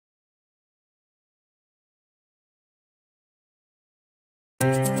And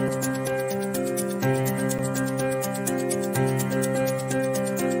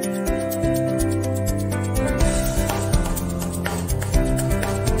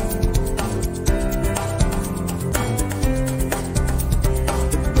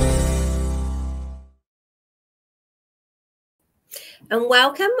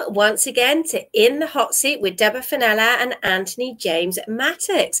welcome once again to In the Hot Seat with Deborah Fennella and Anthony James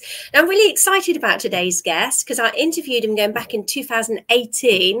Mattocks. Now, I'm really excited about today's guest because I interviewed him going back in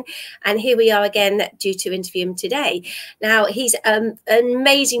 2018, and here we are again due to interview him today. Now, he's an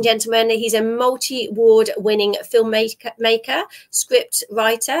amazing gentleman. He's a multi-award winning filmmaker, script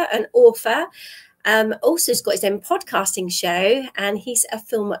writer and author. Also has got his own podcasting show, and he's a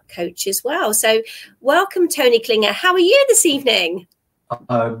film coach as well. So welcome, Tony Klinger. How are you this evening?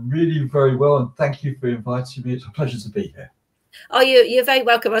 I'm really very well, and thank you for inviting me. It's a pleasure to be here. Oh, you're very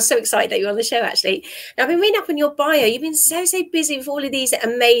welcome. I was so excited that you're on the show, actually. Now, I've been reading up on your bio. You've been so busy with all of these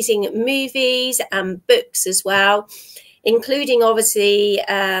amazing movies and books as well, including, obviously,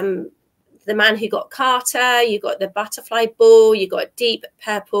 The Man Who Got Carter, you got The Butterfly Ball, you got Deep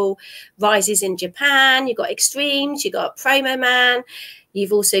Purple Rises in Japan, you got Extremes, you got Promo Man,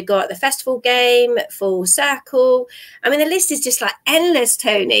 you've also got The Festival Game, Full Circle. I mean, the list is just like endless,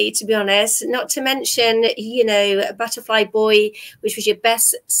 Tony, to be honest, not to mention, you know, Butterfly Boy, which was your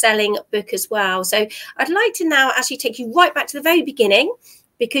best-selling book as well. So I'd like to now actually take you right back to the very beginning,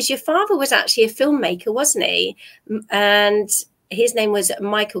 because your father was actually a filmmaker, wasn't he? And his name was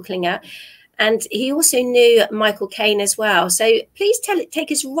Michael Klinger, and he also knew Michael Caine as well. So please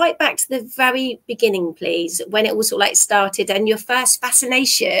take us right back to the very beginning, please, when it all sort of like started and your first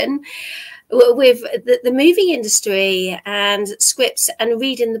fascination with the movie industry and scripts and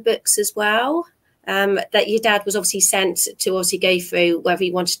reading the books as well, that your dad was obviously sent to obviously go through, whether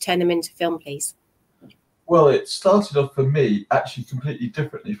you wanted to turn them into film, please. Well, it started off for me actually completely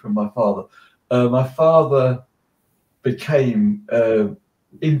differently from my father. My father became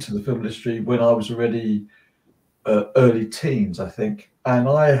into the film industry when I was already early teens, I think, and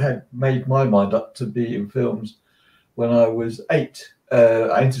I had made my mind up to be in films when I was 8.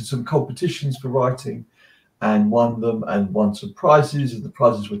 I entered some competitions for writing and won them, and won some prizes, and the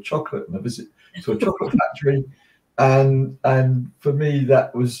prizes were chocolate and a visit to a chocolate factory. And for me,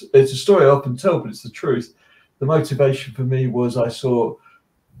 that was, it's a story I often tell, but it's the truth. The motivation for me was I saw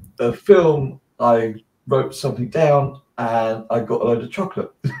a film, I wrote something down, and I got a load of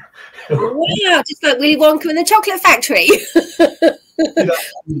chocolate. Wow, just like Willy Wonka in the Chocolate Factory.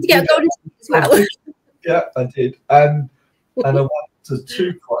 Yeah, as well. Yeah, I did. And I won to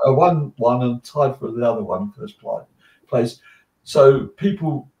 2. I won one and tied for the other one, first place. So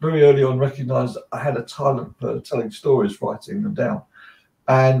people very early on recognised I had a talent for telling stories, writing them down.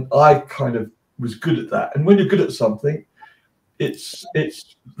 And I kind of was good at that. And when you're good at something, it's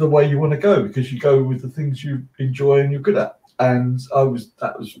the way you want to go, because you go with the things you enjoy and you're good at. And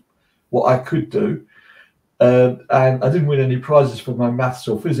that was what I could do. And I didn't win any prizes for my maths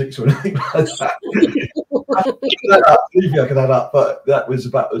or physics or anything like that. I could add up, but that was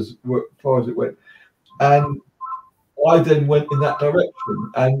about as far as it went. And I then went in that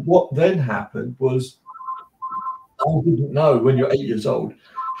direction. And what then happened was, I didn't know when you're 8 years old,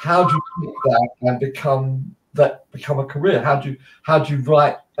 how do you take that and become a career? How do you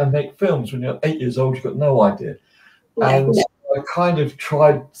write and make films when you're 8 years old? You've got no idea. And I kind of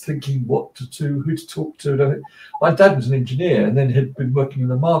tried thinking what to do, who to talk to. My dad was an engineer, and then he'd been working in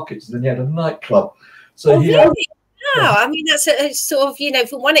the markets, and then he had a nightclub. So really? Wow, I mean, that's a sort of, you know,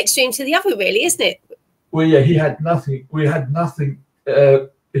 from one extreme to the other, really, isn't it? Well, yeah, he had nothing. We had nothing.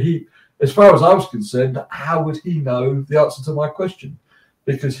 As far as I was concerned, how would he know the answer to my question?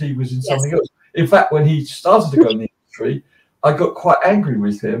 Because he was in something else. In fact, when he started to go in the industry, I got quite angry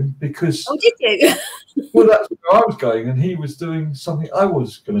with him because... Oh, did you? Well, that's where I was going, and he was doing something I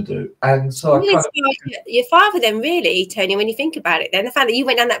was going to do. And so I kind of... Your father then, really, Tony, when you think about it, then the fact that you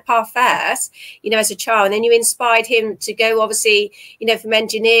went down that path first, you know, as a child, and then you inspired him to go, obviously, you know, from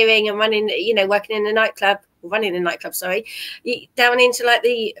engineering and running, you know, working in a nightclub, down into like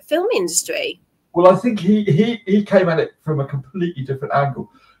the film industry. Well, I think he came at it from a completely different angle.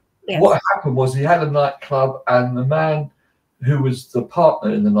 Yes. What happened was he had a nightclub, and the man who was the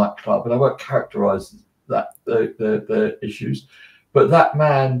partner in the nightclub, and I won't characterize that the issues, but that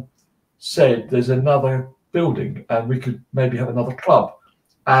man said there's another building and we could maybe have another club.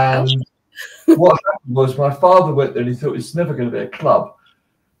 And what happened was my father went there and he thought it's never going to be a club,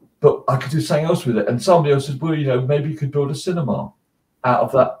 but I could do something else with it. And somebody else said, well, you know, maybe you could build a cinema out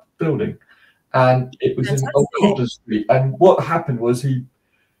of that building. And it was in Old Codler Street. And what happened was he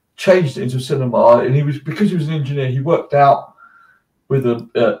changed it into a cinema, and because he was an engineer, he worked out with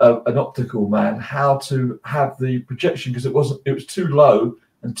an optical man how to have the projection, because it was too low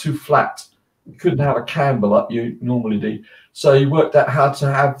and too flat. You couldn't have a camber like you normally do. So he worked out how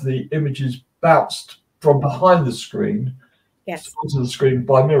to have the images bounced from behind the screen onto the screen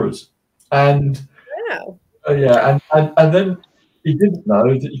by mirrors. And wow. Yeah, and then he didn't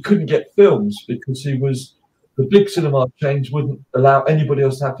know that you couldn't get films because the big cinema chains wouldn't allow anybody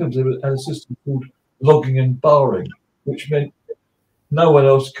else to have films. They had a system called logging and barring, which meant no one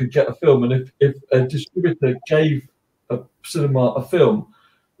else could get a film. And if a distributor gave a cinema a film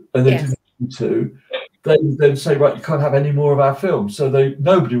and they didn't need to, they would then say, right, you can't have any more of our films. So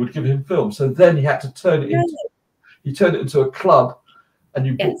nobody would give him film. So then he had to turn it into a club, and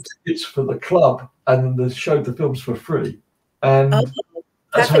you bought tickets for the club, and then they showed the films for free. And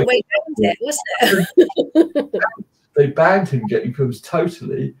that's how way around it, wasn't it? They banned him getting films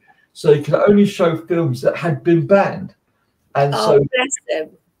totally, so he could only show films that had been banned. And bless him.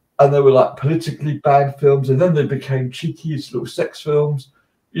 And they were like politically banned films, and then they became cheeky little sex films,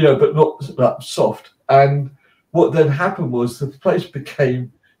 but not that soft. And what then happened was the place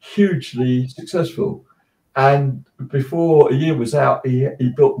became hugely successful. And before a year was out, he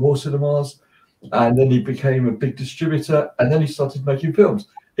built more cinemas, and then he became a big distributor, and then he started making films.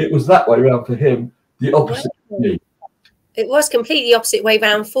 It was that way around for him, the opposite for me. It was completely opposite way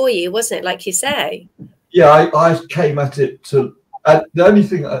round for you, wasn't it? Like you say. Yeah, I came at it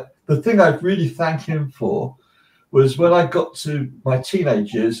the thing I really thank him for was when I got to my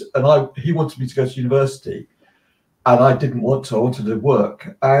teenage years, and he wanted me to go to university, and I didn't want to. I wanted to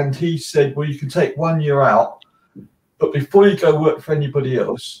work, and he said, "Well, you can take 1 year out, but before you go work for anybody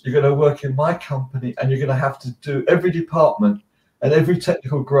else, you're going to work in my company, and you're going to have to do every department and every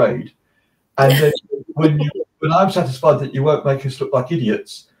technical grade. And then when I'm satisfied that you won't make us look like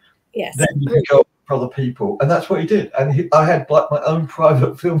idiots, then you can go for other people." And that's what he did. And I had like my own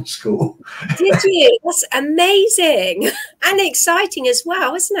private film school. Did you? That's amazing and exciting as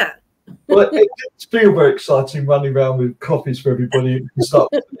well, isn't it? Well, it didn't feel very exciting running around with coffees for everybody.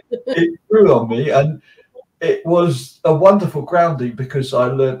 It grew on me, and it was a wonderful grounding because I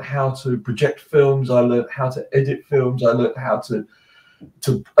learned how to project films. I learned how to edit films. I learned how to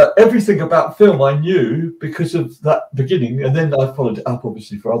everything about film I knew because of that beginning, and then I followed it up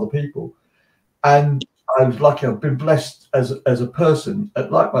obviously for other people. And I was lucky. I've been blessed as a person,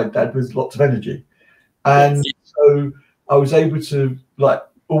 like my dad, with lots of energy, and so I was able to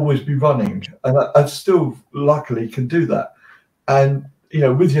always be running, and I still luckily can do that. And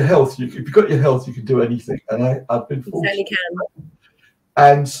with your health, if you've got your health, you can do anything. And I've been fortunate. You certainly can.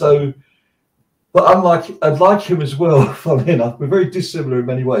 And so, but unlike him as well, funnily enough, we're very dissimilar in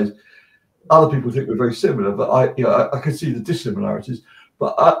many ways. Other people think we're very similar, but I can see the dissimilarities.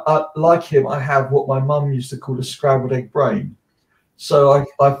 But I like him, I have what my mum used to call a scrambled egg brain. So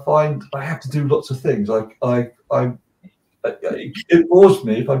I find I have to do lots of things. It bores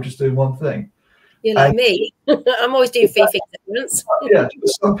me if I'm just doing one thing. You're like me. I'm always doing 3 things at once. Yeah,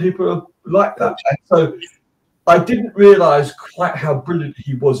 some people are like that. And so I didn't realise quite how brilliant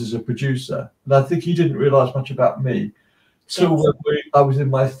he was as a producer. And I think he didn't realise much about me till when I was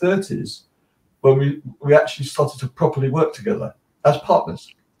in my 30s, when we actually started to properly work together as partners.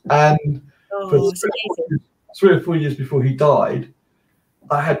 And for 3 or 4 years before he died,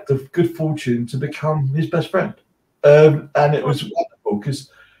 I had the good fortune to become his best friend. And it was wonderful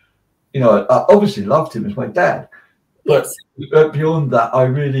because, I obviously loved him as my dad, but beyond that, I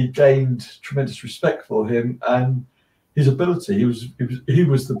really gained tremendous respect for him and his ability. He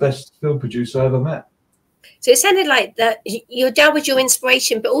was the best film producer I ever met. So it sounded like that your dad was your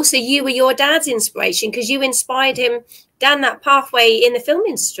inspiration, but also you were your dad's inspiration because you inspired him down that pathway in the film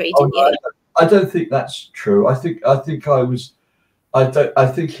industry, didn't you? I don't think that's true. I think I was. I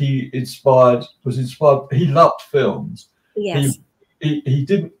think he was inspired. He loved films. Yes. He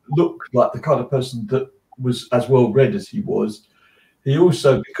didn't look like the kind of person that was as well read as he was. He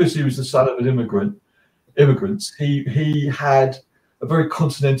also, because he was the son of an immigrants, he had a very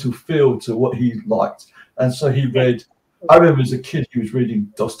continental feel to what he liked. And so he read, I remember as a kid, he was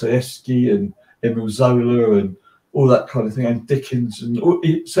reading Dostoevsky and Emile Zola and all that kind of thing, and Dickens.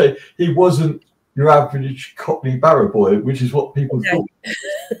 And so he wasn't your average Cockney barrow boy, which is what people thought.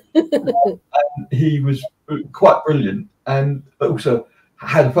 And he was quite brilliant, and also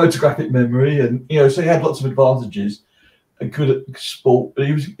had a photographic memory, and so he had lots of advantages. And good at sport, but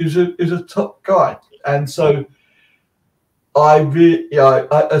he was a top guy. And so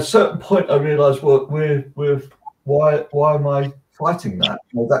at a certain point I realised, well, why am I fighting that?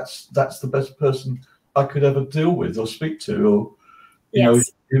 That's the best person I could ever deal with or speak to, or it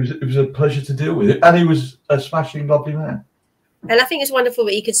was a pleasure to deal with it, and he was a smashing, lovely man. And I think it's wonderful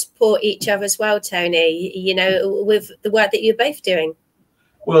that you could support each other as well, Tony, you know, with the work that you're both doing.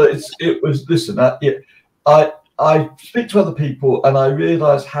 Well, listen, I speak to other people and I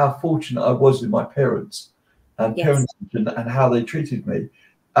realise how fortunate I was with my parents and parents and how they treated me.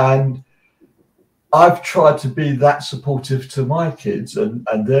 And I've tried to be that supportive to my kids and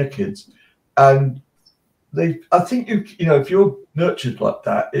their kids. And I think you know, if you're nurtured like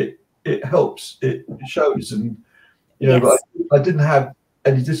that, it helps, it shows. And you know, but I didn't have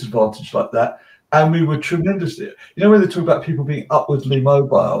any disadvantage like that. And we were tremendously, you know, when they talk about people being upwardly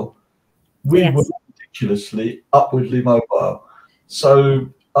mobile, we were ridiculously upwardly mobile. So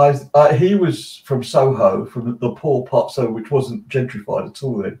he was from Soho, from the poor part of Soho, which wasn't gentrified at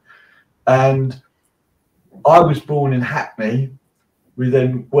all then. And I was born in Hackney. We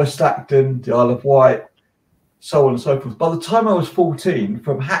then West Acton, the Isle of Wight, so on and so forth. By the time I was 14,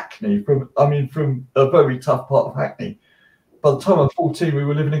 from Hackney, from a very tough part of Hackney, by the time I was 14, we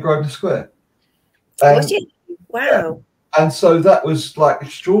were living in Grosvenor Square. And, wow. Yeah, and so that was like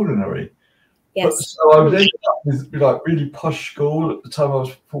extraordinary. Yes. But, so I was ended up with like really posh school at the time I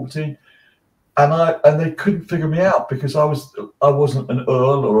was 14, and they couldn't figure me out because I wasn't an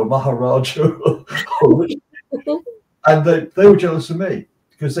earl or a maharaja, and they were jealous of me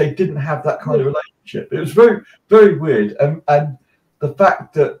because they didn't have that kind of relationship. It was very, very weird, and the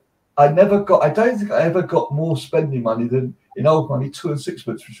fact that I don't think I ever got more spending money than in old money, 2 and 6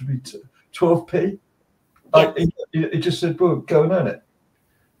 bits, which would be 12p. Yeah. It just said, "Well, go and earn it."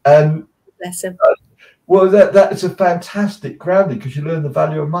 And well, that is a fantastic grounding because you learn the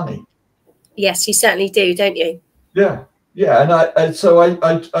value of money. Yes, you certainly do, don't you? Yeah, yeah, and so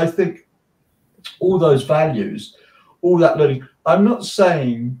I think all those values, all that learning. I'm not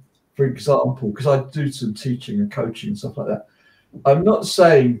saying, for example, because I do some teaching and coaching and stuff like that. I'm not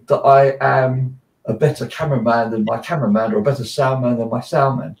saying that I am a better cameraman than my cameraman or a better soundman than my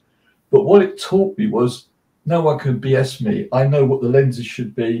soundman. But what it taught me was no one can BS me. I know what the lenses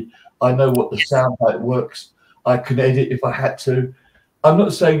should be. I know what the sound light works. I can edit if I had to. I'm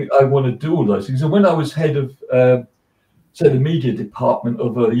not saying I want to do all those things. And when I was head of, say, the media department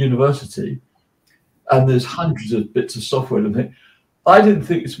of a university, and there's hundreds of bits of software and things, I didn't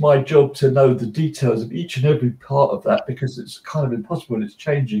think it's my job to know the details of each and every part of that because it's kind of impossible and it's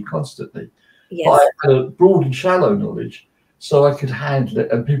changing constantly. Yes. But I had a broad and shallow knowledge, so I could handle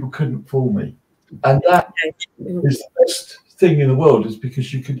it and people couldn't fool me. And that is the best thing in the world, is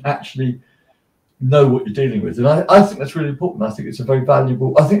because you can actually know what you're dealing with. And I think that's really important. I think it's a very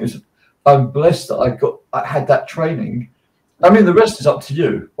valuable, I'm blessed that I had that training. I mean, the rest is up to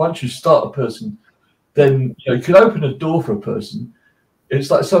you. Once you start a person, then you can open a door for a person.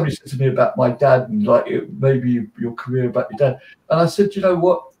 It's like somebody said to me about my dad and like maybe your career about your dad. And I said, you know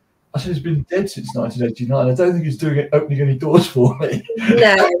what? I said, he's been dead since 1989. I don't think he's opening any doors for me.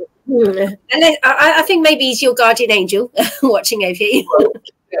 No. And I think maybe he's your guardian angel watching over you. Well,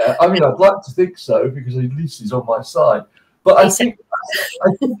 yeah, I mean, I'd like to think so because at least he's on my side. But I think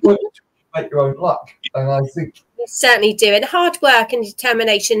you make your own luck. And I think you certainly do. And hard work and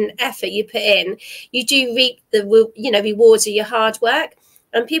determination and effort you put in, you do reap the rewards of your hard work.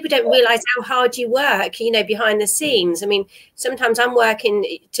 And people don't realise how hard you work, behind the scenes. I mean, sometimes I'm working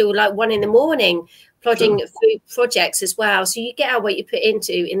till like 1 a.m, plodding through projects as well. So you get out what you put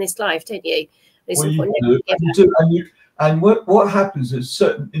into in this life, don't you? Well, you do. And what happens is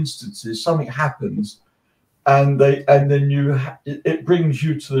certain instances, something happens, and then it brings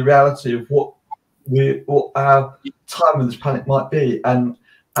you to the reality of what our time on this planet might be, and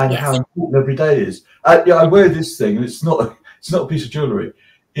how important every day is. I wear this thing, and it's not a piece of jewellery.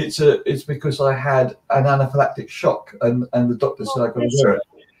 It's because I had an anaphylactic shock, and the doctor said I got to wear it,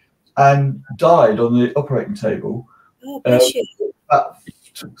 and died on the operating table about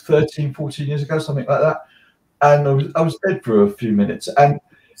 13, 14 years ago, something like that. And I was dead for a few minutes, and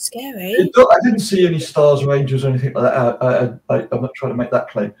scary. I didn't see any stars or angels or anything like that. I'm not trying to make that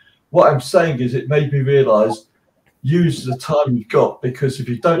claim. What I'm saying is it made me realise use the time you've got, because if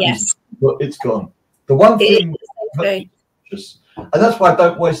you don't use it, it's gone. The one thing, and that's why I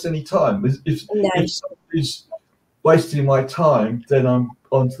don't waste any time. If somebody's wasting my time, then I'm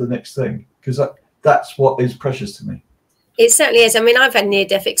on to the next thing, because that's what is precious to me. It certainly is. I mean, I've had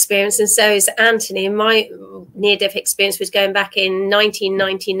near-death experience, and so is Anthony. And my near-death experience was going back in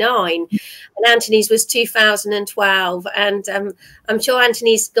 1999, and Anthony's was 2012. And I'm sure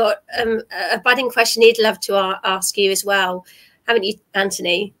Anthony's got a budding question he'd love to ask you as well, haven't you,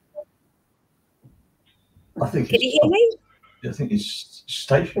 Anthony? Can you hear me? I think he's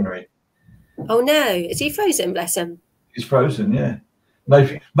stationary. Oh no, is he frozen? Bless him. He's frozen. Yeah,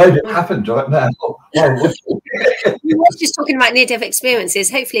 maybe it happened right now. We was just talking about near-death experiences.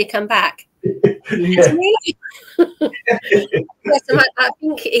 Hopefully, he'll come back. Yeah. Yes, I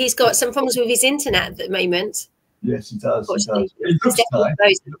think he's got some problems with his internet at the moment. Yes, he does. He does. He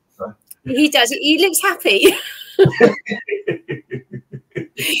He looks nice. He does. He looks happy.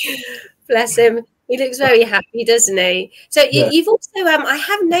 Bless him. He looks very happy, doesn't he? So you've also, I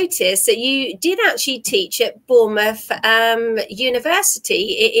have noticed that you did actually teach at Bournemouth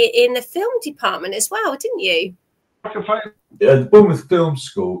University in the film department as well, didn't you? Yeah, the Bournemouth Film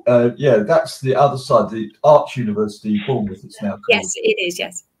School. Yeah, that's the other side, the Arts University Bournemouth. It's now called. Yes, it is.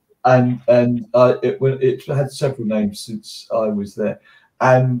 Yes. And it had several names since I was there.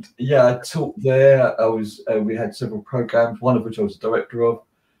 And yeah, I taught there. We had several programs, one of which I was the director of,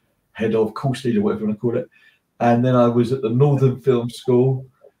 head of, course leader, whatever you want to call it. And then I was at the Northern Film School,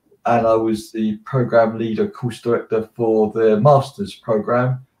 and I was the program leader, course director for the master's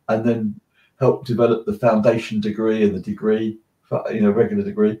program, and then helped develop the foundation degree and the degree, regular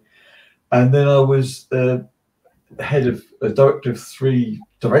degree. And then I was head of director of 3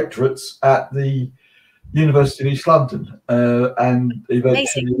 directorates at the University of East London, and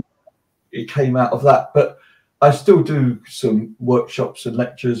eventually it came out of that. But I still do some workshops and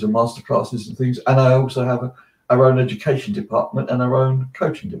lectures and masterclasses and things, and I also have our own education department and our own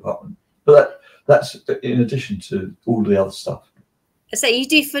coaching department. But that's in addition to all the other stuff. So you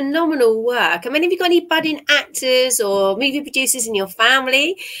do phenomenal work. I mean, have you got any budding actors or movie producers in your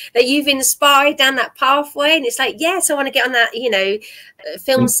family that you've inspired down that pathway? And it's like, yes, I want to get on that,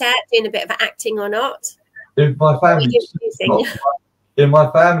 film set, doing a bit of acting or not? In my family,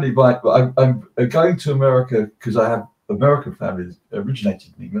 I'm going to America because I have American families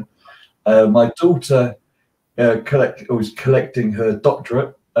originated in England. My daughter was collecting her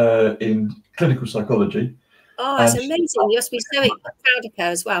doctorate in clinical psychology. Oh, that's amazing. You must be so proud of her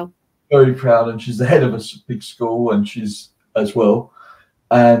as well. Very proud, and she's the head of a big school, and she's as well.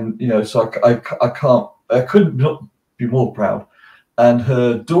 And so I couldn't not be more proud. And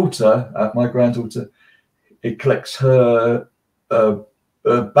her daughter, my granddaughter, it collects her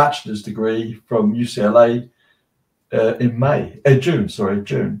bachelor's degree from UCLA in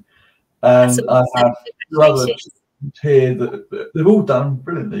June. And I have 2 others here that they've all done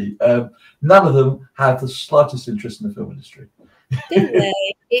brilliantly. None of them have the slightest interest in the film industry. Didn't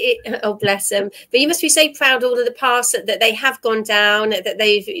they? Oh, bless them. But you must be so proud of all of the paths that they have gone down, that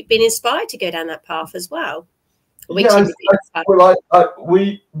they've been inspired to go down that path as well. We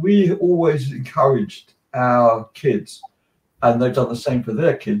always encouraged our kids, and they've done the same for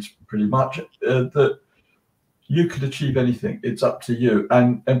their kids pretty much, that you could achieve anything. It's up to you.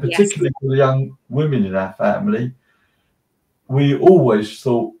 And particularly for the young women in our family, we always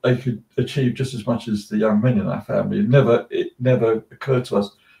thought they could achieve just as much as the young men in our family. It never occurred to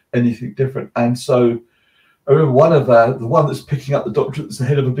us anything different. And so I remember the one that's picking up the doctorate, that's the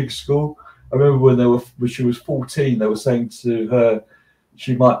head of a big school. I remember when she was 14, they were saying to her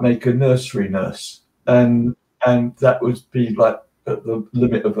she might make a nursery nurse, and that would be like at the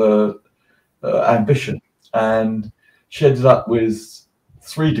limit of her ambition. And she ended up with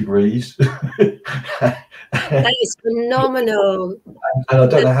 3 degrees. That is phenomenal. And I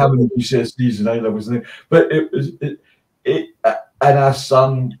don't know how many GCSEs and A-levels, but and our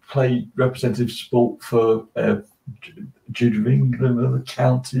son played representative sport for Jude of England and the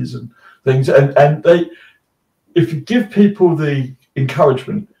counties and things. And if you give people the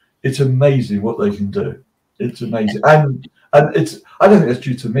encouragement, it's amazing what they can do. It's amazing. And I don't think that's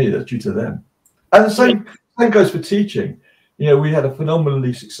due to me, that's due to them. And the same goes for teaching. We had a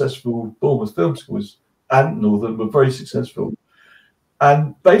phenomenally successful Bournemouth Film Schools, and Northern were very successful.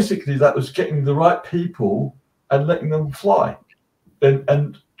 And basically that was getting the right people and letting them fly,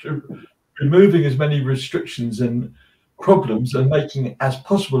 and removing as many restrictions and problems and making it as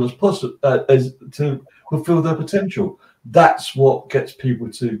possible as to fulfill their potential. That's what gets people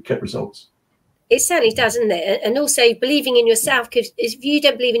to get results. It certainly does, doesn't it? And also believing in yourself, because if you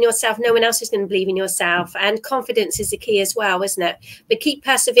don't believe in yourself, no one else is going to believe in yourself. And confidence is the key as well, isn't it? But keep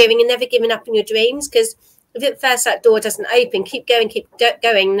persevering and never giving up on your dreams, because if at first that door doesn't open, keep going,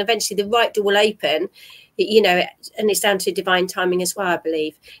 and eventually the right door will open, and it's down to divine timing as well, I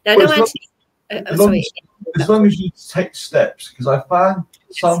believe. Now, as long as you take steps, because I found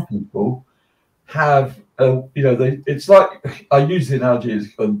some people have, it's like, I use the analogy as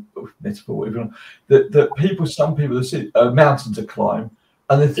a metaphor, whatever, that some people see a mountain to climb,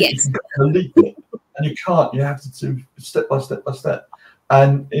 and they think you can leap it, and you can't. You have to do step by step by step.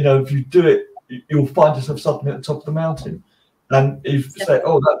 And if you do it, you'll find yourself suddenly at the top of the mountain. And if you say,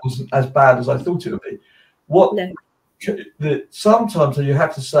 "Oh, that wasn't as bad as I thought it would be," sometimes you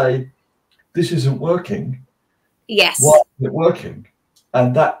have to say, "This isn't working," Yes. Why is it working?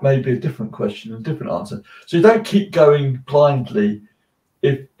 And that may be a different question and a different answer. So you don't keep going blindly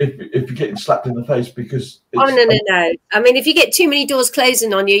if you're getting slapped in the face because it's, no. I mean, if you get too many doors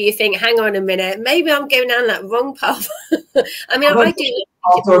closing on you, you think, hang on a minute, maybe I'm going down that wrong path. I mean, I do.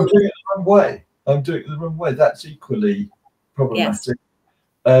 After I'm doing it the wrong way. I'm doing it the wrong way. That's equally problematic.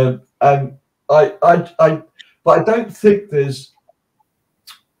 Yes. And but I don't think there's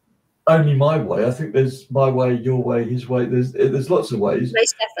only my way. I think there's my way, your way, his way. There's lots of ways.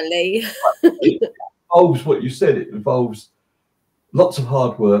 Most definitely. It involves what you said. It involves lots of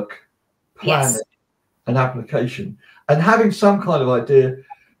hard work, planning, and application, and having some kind of idea.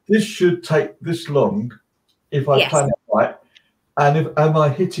 This should take this long if I plan it right, and am I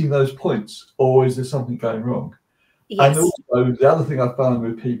hitting those points, or is there something going wrong? Yes. And also, the other thing I found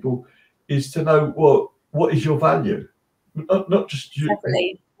with people is to know what is your value, not just you.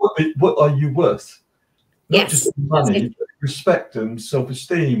 Definitely. What are you worth? Not just money, but respect and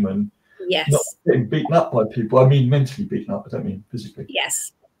self-esteem, and not getting beaten up by people. I mean mentally beaten up. I don't mean physically.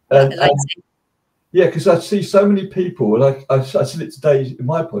 Yes. Yeah, because I see so many people, and I said it today in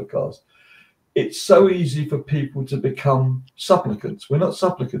my podcast. It's so easy for people to become supplicants. We're not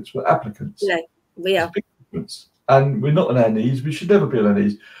supplicants. We're applicants. No, we are. And we're not on our knees. We should never be on our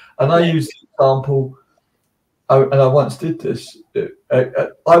knees. And I use the example. And I once did this.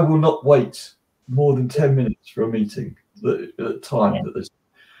 I will not wait more than 10 minutes for a meeting at a time. That there's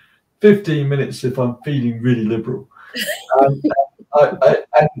 15 minutes if I'm feeling really liberal. And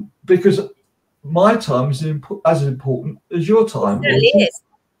because my time is as important as your time. It really is.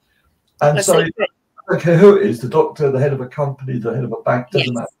 And so I don't care who it is, the doctor, the head of a company, the head of a bank,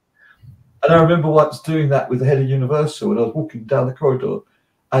 doesn't matter. And I remember once doing that with the head of Universal, and I was walking down the corridor,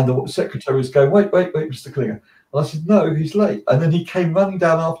 and the secretary was going, wait, Mr. Klinger. And I said, no, he's late. And then he came running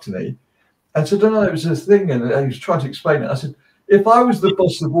down after me and said, no, it was a thing. And he was trying to explain it. I said, if I was the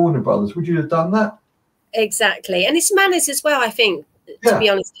boss of Warner Brothers, would you have done that? Exactly. And it's manners as well, I think, to be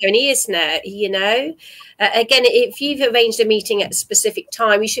honest, Tony, isn't it? You know, again, if you've arranged a meeting at a specific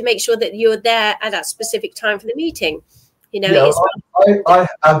time, you should make sure that you're there at that specific time for the meeting. You know,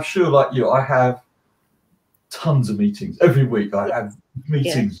 I'm sure, like you, I have tons of meetings every week. I have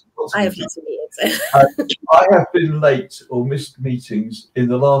meetings. I have lots of meetings. I have been late or missed meetings in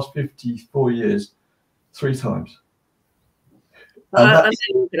the last 54 years 3 times. I'm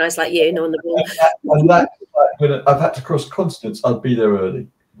so organised like you, no on the ball. And that, when I've had to cross continents, I'd be there early.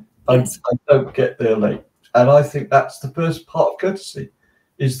 I don't get there late. And I think that's the first part of courtesy.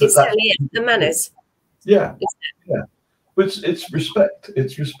 Is that certainly is, the manners. Yeah. But it's respect.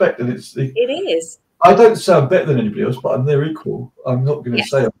 It's respect, and it is. I don't say I'm better than anybody else, but I'm their equal. I'm not going to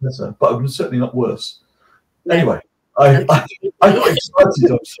say I'm better, but I'm certainly not worse. No. Anyway, I got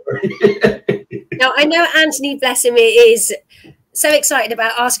excited. I'm sorry. Now, I know Anthony, bless him, is so excited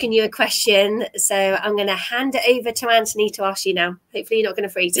about asking you a question. So I'm going to hand it over to Anthony to ask you now. Hopefully you're not going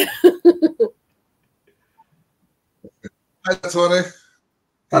to freeze. Hi, Tony.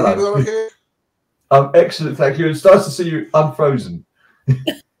 Hello. Okay? Excellent, thank you. It's nice to see you unfrozen.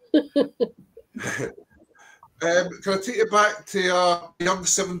 Can I take you back to young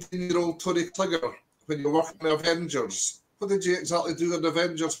 17-year-old Tony Klinger when you were working in the Avengers? What did you exactly do in the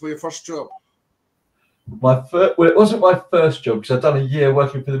Avengers for your first job? Well, it wasn't my first job because I'd done a year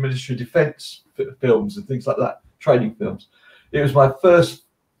working for the Ministry of Defence films and things like that, training films. It was my first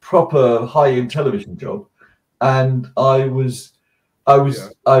proper high-end television job, and I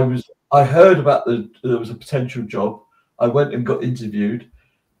heard about there was a potential job. I went and got interviewed.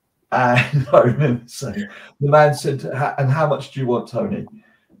 And I remember saying, the man said, and how much do you want, Tony?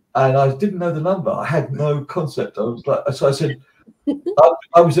 And I didn't know the number. I had no concept. I was like, so I said,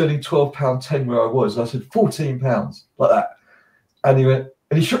 I was earning £12.10 where I was. I said, £14, like that. And he went,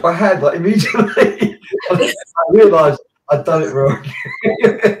 and he shook my hand like immediately. I realised I'd done it wrong.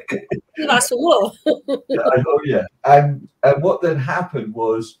 You asked for more. Yeah. And what then happened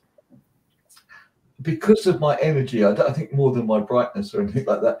was, because of my energy, I think more than my brightness or anything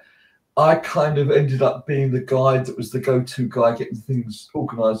like that, I kind of ended up being the guy that was the go-to guy getting things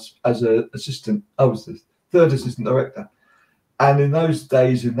organised as an assistant. I was the 3rd assistant director. And in those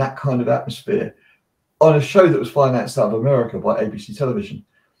days, in that kind of atmosphere, on a show that was financed out of America by ABC Television,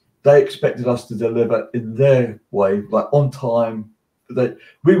 they expected us to deliver in their way, like on time.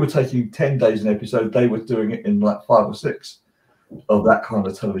 We were taking 10 days an episode. They were doing it in like 5 or 6 of that kind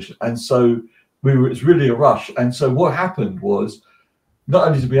of television. And so it's really a rush. And so what happened was, not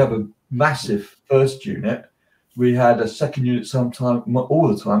only did we have a massive first unit, we had a second unit sometime, all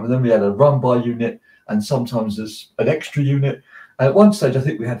the time, and then we had a run-by unit, and sometimes there's an extra unit, And at one stage, I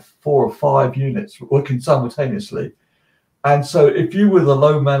think we had 4 or 5 units working simultaneously. And so if you were the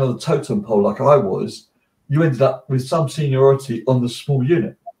low man of the totem pole, like I was, you ended up with some seniority on the small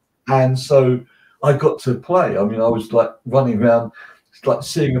unit. And so I got to play. I mean, I was like running around, like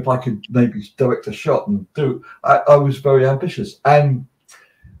seeing if I could maybe direct a shot and do. I was very ambitious. And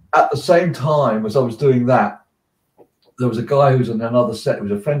at the same time as I was doing that, there was a guy who was on another set, who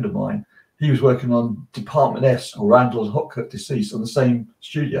was a friend of mine. He was working on Department S or Randall and Hopkirk Deceased on the same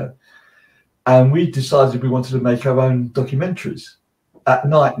studio. And we decided we wanted to make our own documentaries at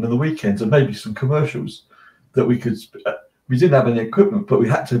night and on the weekends, and maybe some commercials that we could. We didn't have any equipment, but we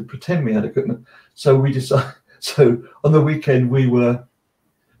had to pretend we had equipment. So we decided. So on the weekend we were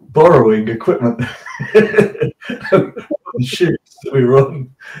borrowing equipment, the shoots that we were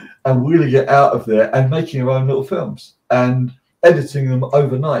on, and wheeling it out of there and making our own little films and editing them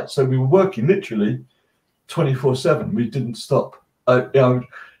overnight. So we were working literally 24/7. We didn't stop.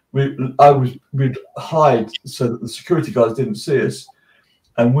 We'd hide so that the security guys didn't see us,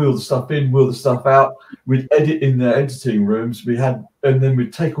 and wheel the stuff in, wheel the stuff out. We'd edit in their editing rooms. And then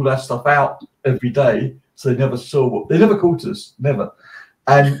we'd take all that stuff out every day, so they never saw they never caught us, never.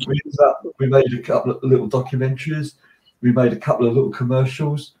 And we made a couple of little documentaries. We made a couple of little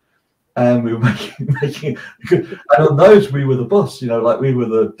commercials, and we were making. And on those, we were the boss. Like we were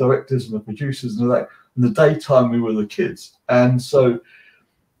the directors and the producers and all that. In the daytime, we were the kids, and so.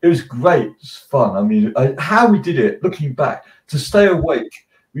 It was great. It was fun. I mean, how we did it, looking back, to stay awake,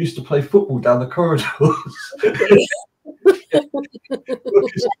 we used to play football down the corridors.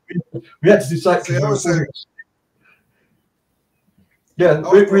 we had to decide. Yeah,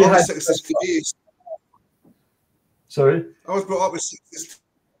 we had. Sorry? I was brought up with 60s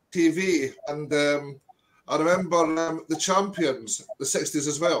TV, and I remember the Champions, the 60s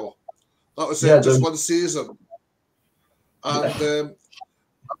as well. That was just one season. And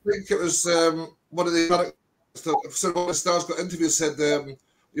I think it was one of the one of the stars got interviewed, said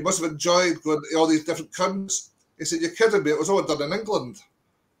you must have enjoyed going to all these different countries. He said, "You're kidding me, it was all done in England."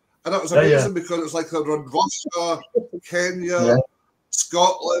 And that was amazing because it was like around Russia, Kenya,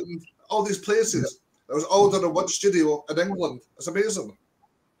 Scotland, all these places. It was all done in one studio in England. It's amazing.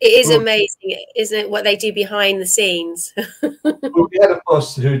 It is amazing, isn't it, what they do behind the scenes? Well, we had a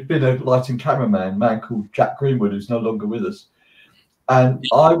boss who'd been a lighting cameraman, a man called Jack Greenwood, who's no longer with us. And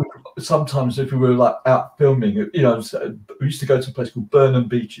I would sometimes, if we were like out filming, we used to go to a place called Burnham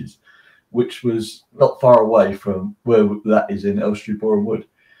Beaches, which was not far away from where that is in Elstree, Boreham Wood.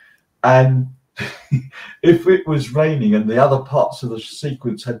 And if it was raining and the other parts of the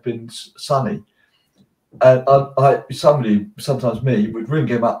sequence had been sunny, and somebody, sometimes me, would ring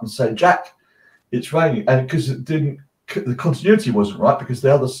him up and say, "Jack, it's raining," and because the continuity wasn't right, because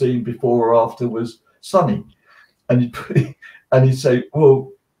the other scene before or after was sunny, and he'd say,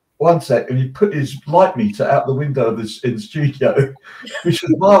 "Well, one sec," and he'd put his light meter out the window in the studio, which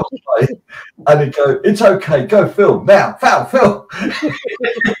was miles away, and he'd go, "It's okay, go film now, film."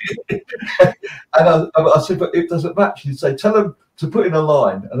 And I said, "But it doesn't match." He'd say, "Tell them to put in a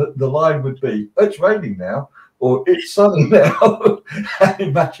line," and the line would be, "It's raining now," or "It's sunny now," and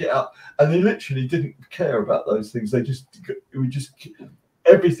he'd match it up. And they literally didn't care about those things.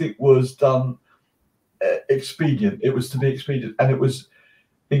 Everything was done expedient. It was to be expedient, and it was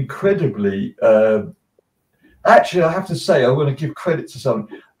incredibly. Actually, I have to say, I want to give credit to someone.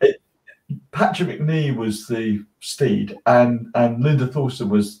 Patrick McNee was the steed, and Linda Thorson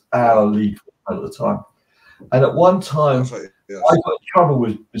was our lead at the time. And at one time, I got in trouble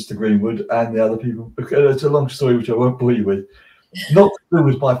with Mr. Greenwood and the other people. It's a long story which I won't bore you with. Not to do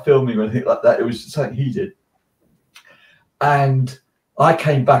with my filming or anything like that. It was something he did. And I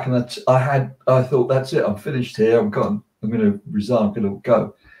came back and I thought, that's it. I'm finished here. I'm gone. I'm going to resign. I'm going to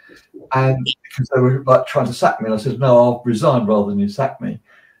go. And because they were like trying to sack me, and I said, "No, I'll resign rather than you sack me."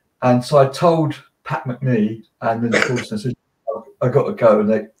 And so I told Pat McNee, and then of course I said, "I got to go."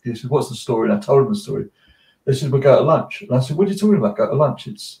 And he said, "What's the story?" And I told him the story. They said, "We'll go to lunch." And I said, "What are you talking about? Go to lunch?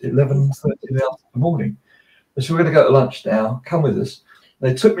 It's 11:30 in the morning." They said, "We're going to go to lunch now. Come with us."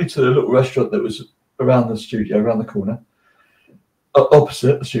 They took me to a little restaurant that was around the studio, around the corner,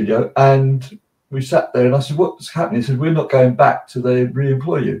 opposite the studio. And we sat there, and I said, "What's happening?" He said, "We're not going back till they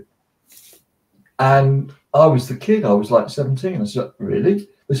re-employ you." And I was the kid. I was like 17. I said, "Really?"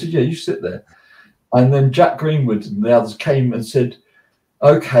 They said, "Yeah, you sit there." And then Jack Greenwood and the others came and said,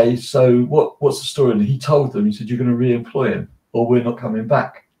 "Okay, so what's the story?" And he told them, he said, "You're going to re-employ him or we're not coming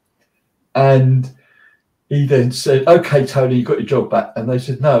back." And he then said, "Okay, Tony, you got your job back." And they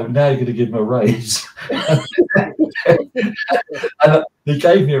said, "No, now you're going to give him a raise." And he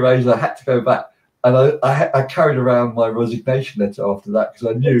gave me a raise. I had to go back. And I carried around my resignation letter after that because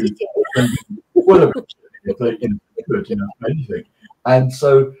I knew well, if they could, you know, anything. And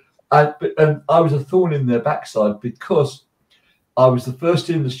so I was a thorn in their backside because I was the first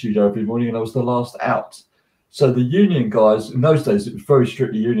in the studio every morning and I was the last out. So the union guys, in those days, it was very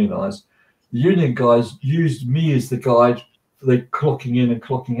strictly unionized. The union guys used me as the guide for the clocking in and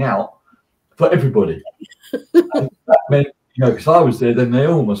clocking out for everybody. And that meant, you know, because I was there, then they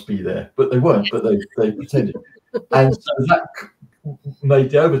all must be there, but they weren't, but they pretended. And so that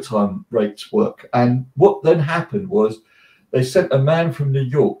made the overtime rates work. And what then happened was they sent a man from New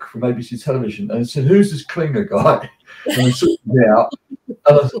York from ABC Television and said, "Who's this Klinger guy?" And they sorted me out.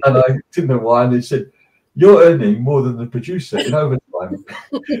 And I didn't know why. And they said, "You're earning more than the producer in overtime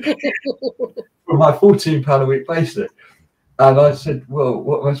for my £14 a week basic." And I said, "Well,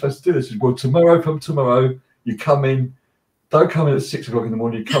 what am I supposed to do?" They said, "Well, from tomorrow, you come in. Don't come in at 6 o'clock in the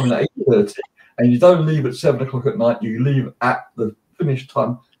morning. You come in at 8:30, and you don't leave at 7 o'clock at night. You leave at the finish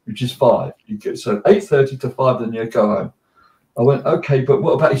time, which is 5. You get so 8:30 to 5, then you go home." I went, "Okay, but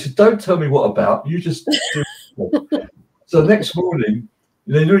what about?" He said, "Don't tell me what about. You just do." So the next morning,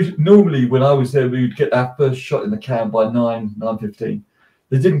 normally when I was there, we would get our first shot in the can by 9:15.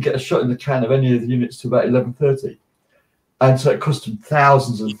 They didn't get a shot in the can of any of the units till about 11:30. And so it cost them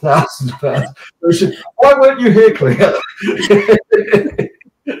thousands and thousands of pounds. They said, "Why weren't you here, Klinger?" And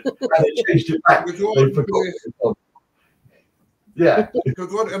they changed it back. They forgot. Yeah. We're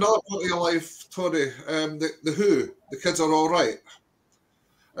going to another part of your life, Tony. The Who, The Kids Are All Right.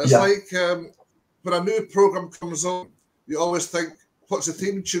 It's like when a new program comes on, you always think, what's the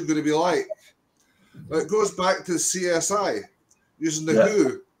theme tune going to be like? But it goes back to CSI, using The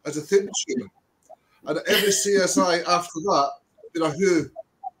Who as a theme tune. And every CSI after that, did a Who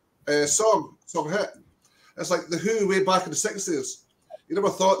song hit. It's like The Who way back in the 60s. You never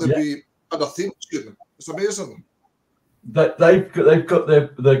thought they'd be on a theme tune. It's amazing. They've got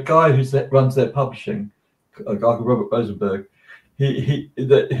the guy who runs their publishing, a guy called Robert Rosenberg.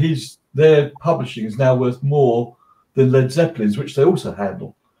 Their publishing is now worth more than Led Zeppelin's, which they also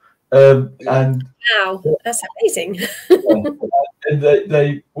handle. And wow, that's amazing. And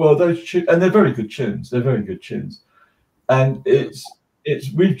those tunes, and they're very good tunes. They're very good tunes. And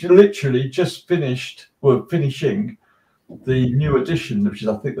we've literally just finishing the new edition, which is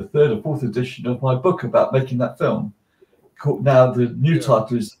I think the 3rd or 4th edition of my book about making that film. Now the new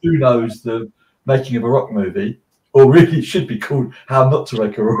title is "Who Knows the Making of a Rock Movie," or really it should be called "How Not to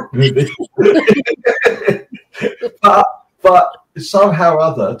Make a Rock Movie." but somehow or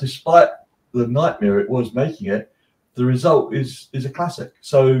other, despite the nightmare it was making it, the result is a classic.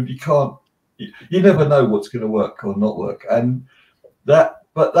 So you never know what's going to work or not work. And that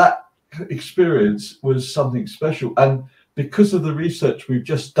experience was something special. And because of the research we've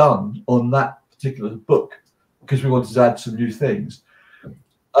just done on that particular book, because we wanted to add some new things,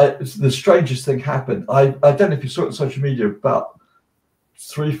 the strangest thing happened. I don't know if you saw it on social media about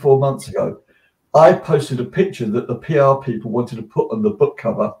 3-4 months ago. I posted a picture that the PR people wanted to put on the book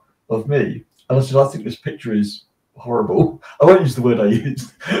cover of me. And I said, "I think this picture is horrible." I won't use the word I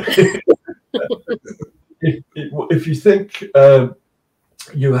used. If you think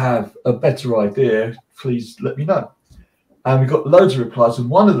you have a better idea, please let me know. And we got loads of replies. And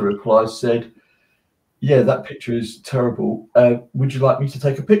one of the replies said, "Yeah, that picture is terrible. Would you like me to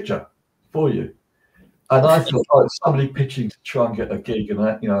take a picture for you?" And I thought, oh, it's somebody pitching to try and get a gig, and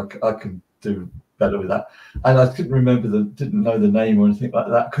I can do better with that. And I couldn't remember didn't know the name or anything like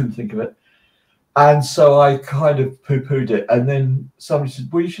that. Couldn't think of it. And so I kind of poo-pooed it. And then somebody said,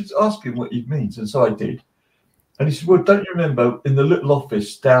 "Well, you should ask him what he means." And so I did. And he said, "Well, don't you remember in the little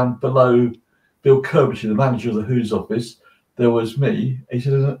office down below Bill Kirbisher, the manager of the Who's office, there was me?" He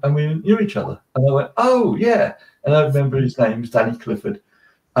said, "And we knew each other." And I went, "Oh, yeah." And I remember his name was Danny Clifford.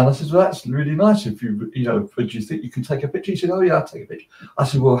 And I said, "Well, that's really nice if do you think you can take a picture?" He said, "Oh, yeah, I'll take a picture." I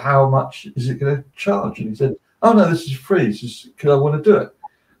said, "Well, how much is it going to charge?" And he said, "Oh, no, this is free. It's just because I want to do it."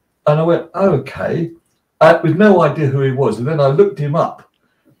 And I went, "Oh, okay." With no idea who he was. And then I looked him up.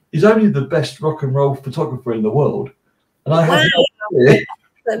 He's only the best rock and roll photographer in the world. And I had no idea.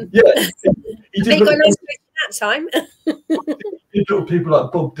 Yeah. He did that time. He did little people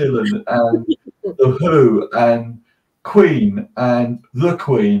like Bob Dylan and The Who and Queen and The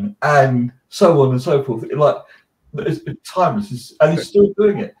Queen and so on and so forth. It's timeless, and he's still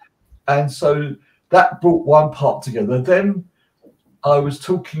doing it. And so that brought one part together. Then I was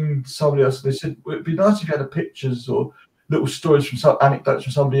talking to somebody else, and they said, "Well, it'd be nice if you had pictures or little stories from some anecdotes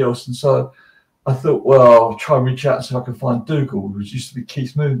from somebody else." And so I thought, well, I'll try and reach out and see if I can find Dougal, who used to be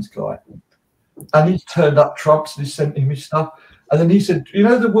Keith Moon's guy. And he's turned up trumps and he's sending me stuff. And then he said, you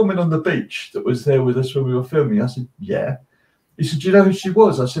know the woman on the beach that was there with us when we were filming? I said, yeah. He said, do you know who she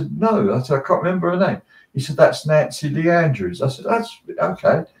was? I said, no. I said, I can't remember her name. He said, that's Nancy Lee Andrews. I said, that's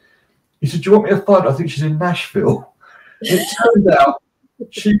okay. He said, do you want me to find her? I think she's in Nashville. It turned out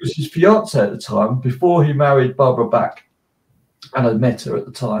she was his fiance at the time before he married Barbara Bach. And I met her at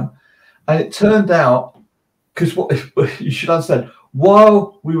the time. And it turned out, because what you should understand,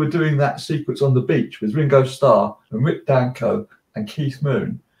 while we were doing that sequence on the beach with Ringo Starr and Rick Danko and Keith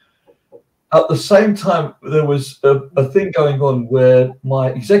Moon, at the same time, there was a thing going on where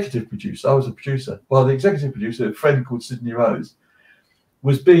my executive producer, I was a producer, well, the executive producer, a friend called Sydney Rose,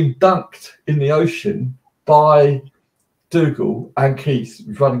 was being dunked in the ocean by Dougal, and Keith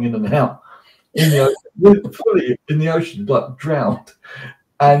was running in and out in the ocean, fully in the ocean, like drowned.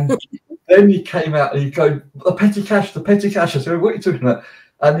 And then he came out and he go, the petty cash. I said, what are you talking about?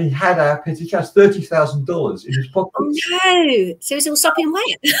 And he had our petty cash, $30,000 in his pocket. Oh no! So it was all sopping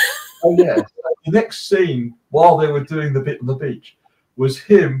wet. Oh yeah. The next scene, while they were doing the bit on the beach, was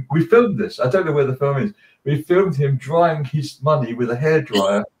him. We filmed this. I don't know where the film is. We filmed him drying his money with a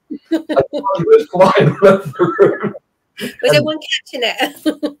hairdryer. And the money was flying all over the room. Was everyone catching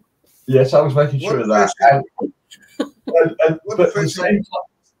it? Yes, I was making sure of that. But at the same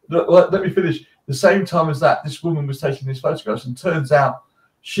time, let me finish. The same time as that, this woman was taking these photographs, and turns out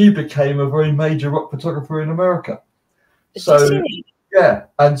she became a very major rock photographer in America. So yeah,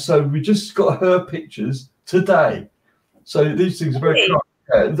 and so we just got her pictures today. So these things are very cool.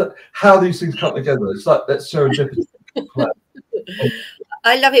 How these things come together. It's like that serendipity.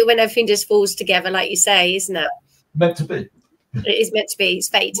 I love it when everything just falls together, like you say, isn't it? Meant to be. It is meant to be. It's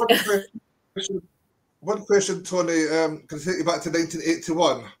fate. One question, Tony. Can I take you back to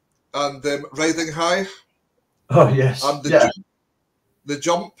 1981 and Riding High? Oh yes. And the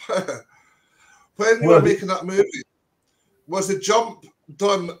jump. When you were making that movie, was the jump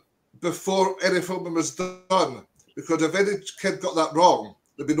done before any filming was done? Because if any kid got that wrong,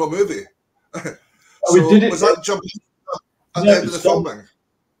 there'd be no movie. So we did it. Was that jump at the end of the filming?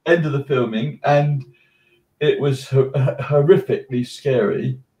 End of the filming, and it was horrifically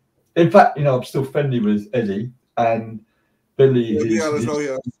scary. In fact, you know, I'm still friendly with Eddie and Billy.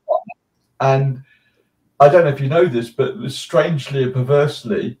 And I don't know if you know this, but strangely and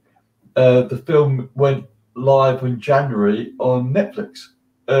perversely, the film went live in January on Netflix.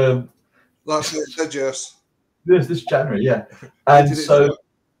 That's it, yes. This January, yeah. And so,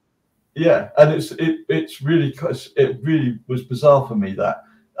 yeah, and it really was bizarre for me, that,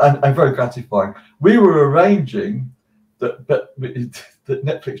 and very gratifying. We were arranging that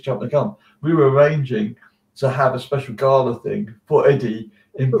Netflix jumped the gun. We were arranging to have a special gala thing for Eddie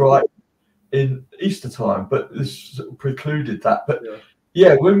in Brighton in Easter time, but this precluded that. But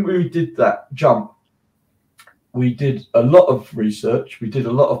yeah, when we did that jump, we did a lot of research. We did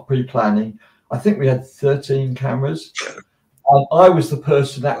a lot of pre-planning. I think we had 13 cameras. I was the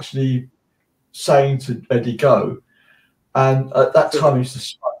person actually saying to Eddie, go. And at that time, I used to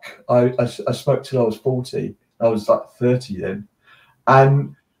smoke. I smoked till I was 40. I was like 30 then.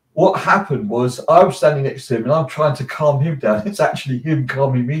 And what happened was I was standing next to him and I'm trying to calm him down. It's actually him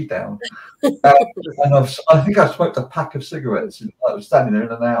calming me down. And I think I smoked a pack of cigarettes. And I was standing there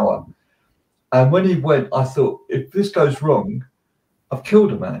in an hour. And when he went, I thought, if this goes wrong, I've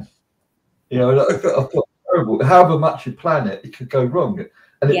killed a man. You know, I thought terrible. However much you plan it, it could go wrong.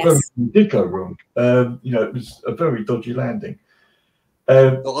 And it very did go wrong. You know, it was a very dodgy landing.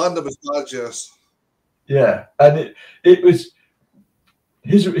 The landing was bad, yes. Yeah, and it was,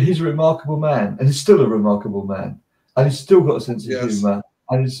 he's a remarkable man, and he's still a remarkable man, and he's still got a sense of humour,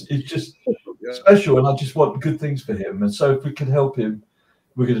 and it's just special, and I just want good things for him. And so if we can help him,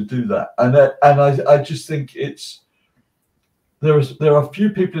 we're going to do that. And I just think there are a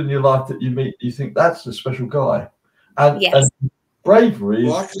few people in your life that you meet, you think that's a special guy, and bravery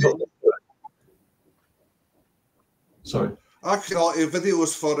is not sorry. I created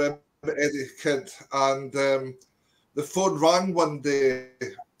videos for Eddie Kidd, and the phone rang one day,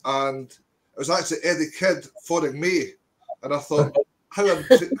 and it was actually Eddie Kidd phoning me, and I thought, how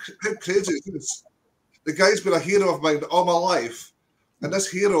crazy is this? The guy's been a hero of mine all my life, and this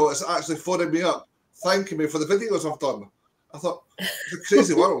hero is actually phoning me up, thanking me for the videos I've done. I thought, it's a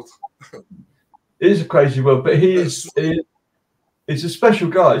crazy world. It is a crazy world, but he's a special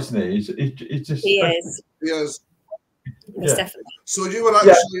guy, isn't he? He's just he is. He is. Yeah. Definitely. So you were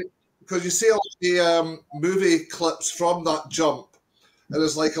actually, because you see all the movie clips from that jump, and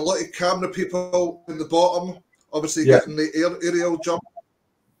there's like a lot of camera people in the bottom, obviously getting the aerial jump.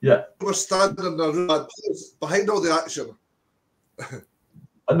 Yeah. You were standing in the room behind all the action.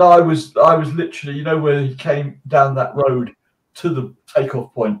 And I was literally, you know, where he came down that road to the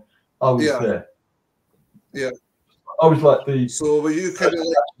takeoff point, I was there. Yeah. I was like the. So were you kind of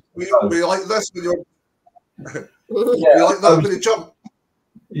like, were you like this when you're? Yeah, were you like that when you jump?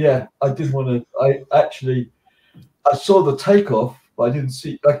 Yeah, I didn't want to. I saw the takeoff, but I didn't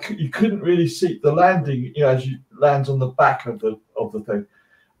see. You couldn't really see the landing. You know, as you land on the back of the thing,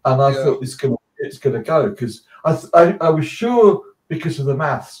 and I thought it's gonna go, because I was sure, because of the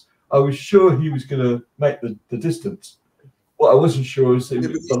maths. I was sure he was going to make the distance. What I wasn't sure is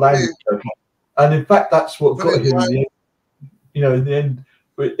the landing. And in fact, that's what got him in the end. You know, in the end,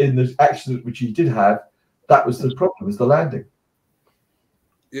 in the accident which he did have, that was the problem, was the landing.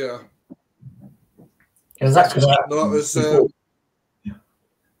 Yeah. And that's going to happen. No, it was.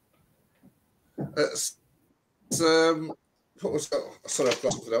 What was that? Sorry, I've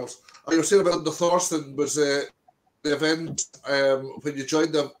got something else. You were saying about the Thorsten was the event when you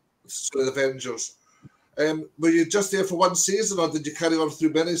joined the Avengers. Were you just there for one season, or did you carry on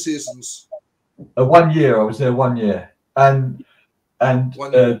through many seasons? 1 year. I was there 1 year, and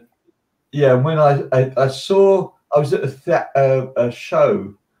yeah. When I saw, I was at a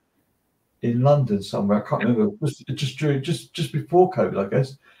show in London somewhere. I can't remember. It was just before COVID, I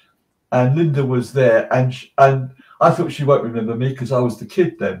guess. And Linda was there, and I thought she won't remember me because I was the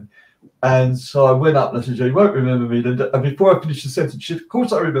kid then. And so I went up and I said, "You won't remember me." And before I finished the sentence, she said, "Of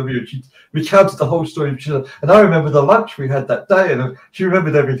course I remember you." And she recounted the whole story. And I remember the lunch we had that day, and she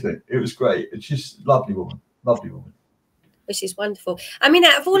remembered everything. It was great. And she's a lovely woman. Which is wonderful. I mean,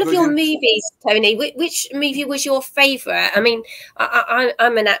 out of all of your movies, Tony, which movie was your favourite? I mean,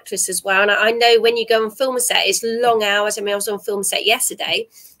 I'm an actress as well, and I know when you go on film set, it's long hours. I mean, I was on film set yesterday,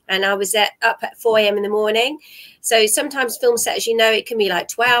 and I was up at 4 a.m. in the morning. So sometimes film set, as you know, it can be like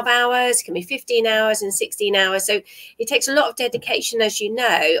 12 hours, it can be 15 hours and 16 hours. So it takes a lot of dedication, as you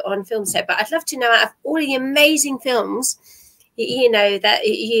know, on film set. But I'd love to know, out of all of the amazing films, you know, that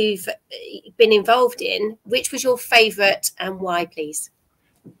you've been involved in, which was your favourite and why, please?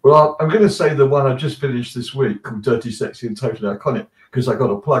 Well, I'm going to say the one I just finished this week called Dirty, Sexy and Totally Iconic, because I got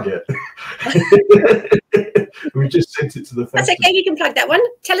to plug it. We just sent it to the festival. That's okay, we can plug that one.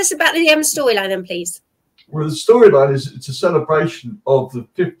 Tell us about the storyline then, please. Well, the storyline is, it's a celebration of the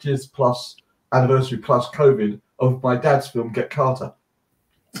 50th plus anniversary plus COVID of my dad's film Get Carter.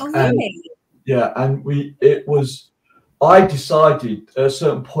 Oh, really? Yeah, and I decided at a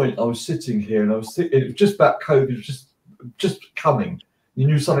certain point, I was sitting here and I was thinking, it was just about COVID, it was just coming. You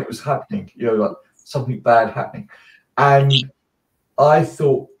knew something was happening, you know, like something bad happening. And I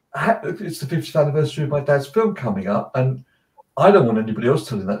thought, it's the 50th anniversary of my dad's film coming up, and I don't want anybody else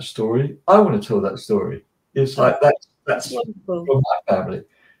telling that story. I want to tell that story. It's like that's from my family.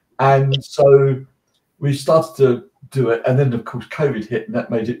 And so we started to do it, and then of course COVID hit, and that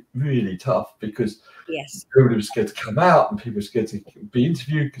made it really tough because everybody was scared to come out and people were scared to be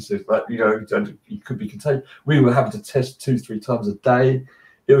interviewed because they're like, you know, you could be contagious. We were having to test 2-3 times a day.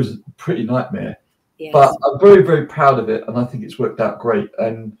 It was a pretty nightmare. Yes. But I'm very, very proud of it, and I think it's worked out great.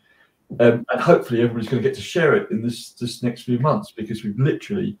 And hopefully everybody's going to get to share it in this next few months, because we've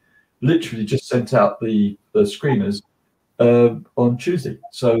literally just sent out the screeners on Tuesday.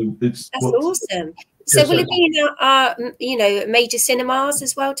 So that's awesome. So will it be in you know, major cinemas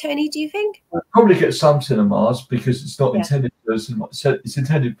as well, Tony, do you think? We'll probably get some cinemas, because it's not intended for cinema. It's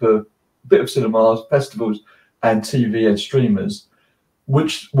intended for a bit of cinemas, festivals and TV and streamers,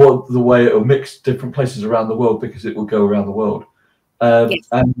 which was the way it will mix different places around the world, because it will go around the world. And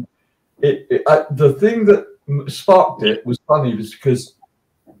the thing that sparked it was funny, was because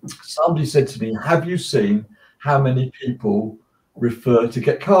somebody said to me, "Have you seen how many people refer to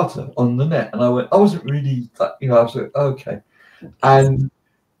Get Carter on the net?" And I went, I wasn't really, you know, I was like, okay. And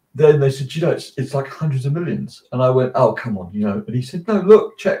then they said, you know, it's like hundreds of millions. And I went, oh, come on, you know. And he said, no,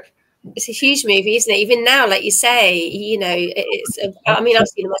 look, check. It's a huge movie, isn't it? Even now, like you say, you know, I mean, I've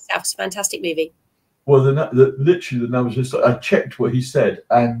seen it myself. It's a fantastic movie. Well, literally the numbers, just, I checked what he said,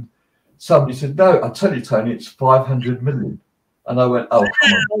 and somebody said, no, I tell you, Tony, it's 500 million. And I went, oh,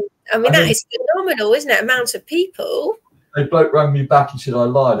 come on. I mean, that is phenomenal, isn't it? Amount of people. A bloke rang me back. He said, I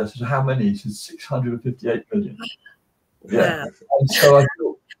lied. I said, how many? He said, 658 million. Yeah. Wow. And so I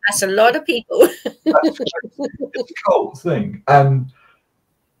thought, that's a lot of people. It's a cool thing. And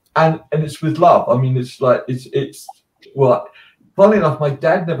it's with love. I mean, it's like, it's well, funnily enough, my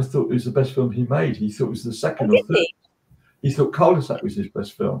dad never thought it was the best film he made. He thought it was the second or third. He thought Cul-de-sac was his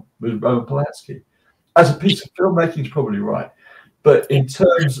best film, with Roman Polanski. As a piece of filmmaking, he's probably right. But in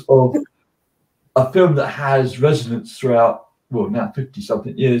terms of a film that has resonance throughout, well, now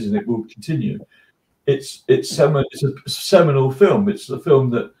 50-something years, and it will continue, it's a seminal film. It's a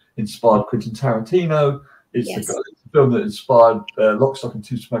film that inspired Quentin Tarantino. It's a film that inspired Lock, Stock and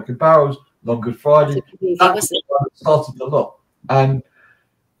Two Smoking Barrels, Long Good Friday. That was the one that started a lot. And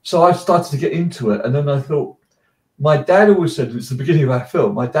so I started to get into it. And then I thought, my dad always said, it's the beginning of our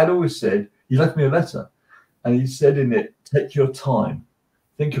film, my dad always said, he left me a letter. And he said in it, take your time,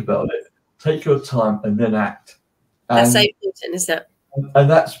 think about it, take your time and then act. And that's so important, isn't it? And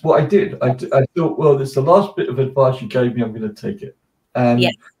that's what I did. I thought, well, this is the last bit of advice you gave me, I'm going to take it.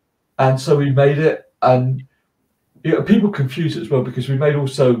 And so we made it. And people confuse it as well, because we made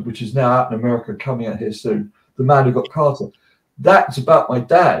also, which is now out in America, coming out here soon, The Man Who Got Carter. That's about my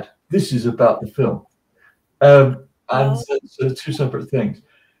dad. This is about the film. So two separate things.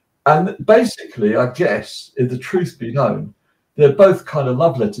 And basically, I guess, if the truth be known, they're both kind of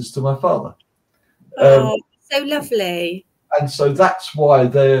love letters to my father. So lovely. And so that's why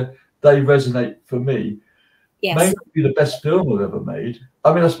they resonate for me. Yes. May not be the best film I've ever made.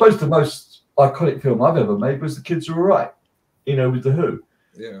 I mean, I suppose the most iconic film I've ever made was The Kids Are All Right, with The Who.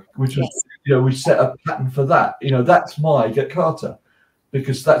 Yeah. Which was, we set a pattern for that. That's my Get Carter,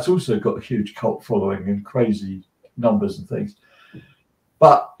 because that's also got a huge cult following and crazy numbers and things.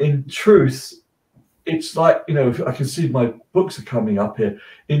 But in truth, it's like, I can see my books are coming up here.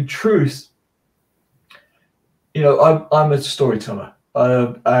 In truth, I'm a storyteller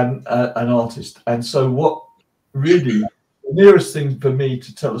and an artist. And so what really, the nearest thing for me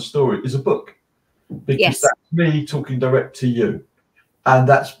to tell a story is a book. Because that's me talking direct to you. And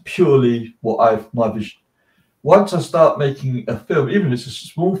that's purely my vision. Once I start making a film, even if it's a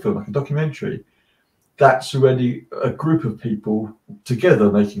small film, like a documentary, that's already a group of people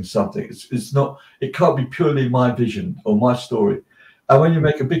together making something. It can't be purely my vision or my story. And when you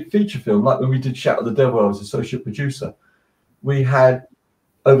make a big feature film, like when we did Shout at the Devil, I was associate producer, we had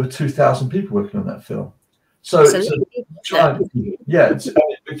over 2,000 people working on that film. So it's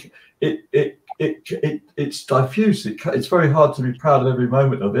diffuse. It's very hard to be proud of every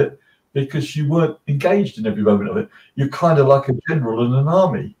moment of it, because you weren't engaged in every moment of it. You're kind of like a general in an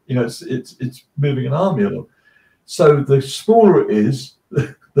army. It's moving an army along. So the smaller it is,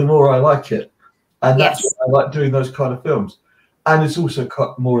 the more I like it. And that's why I like doing those kind of films. And it's also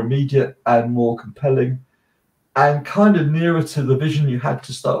more immediate and more compelling and kind of nearer to the vision you had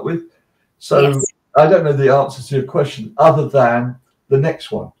to start with. So I don't know the answer to your question, other than the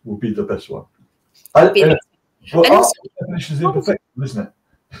next one will be the best one. Art definition is imperfect, isn't it?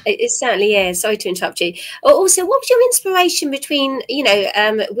 It certainly is. Sorry to interrupt you. Also, what was your inspiration between,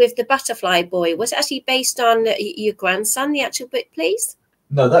 with The Butterfly Boy? Was it actually based on your grandson, the actual book, please?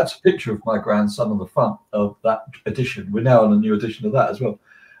 No, that's a picture of my grandson on the front of that edition. We're now on a new edition of that as well.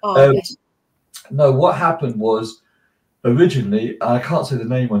 No, what happened was, originally, I can't say the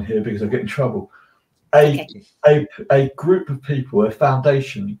name on here because I get in trouble, a group of people, a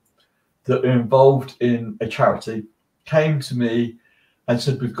foundation that are involved in a charity, came to me and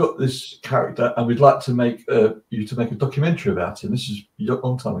said, we've got this character and we'd like to make you to make a documentary about him. This is a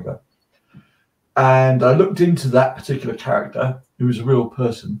long time ago. And I looked into that particular character, who was a real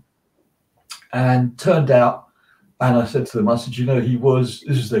person, and turned out, and I said to them, I said, this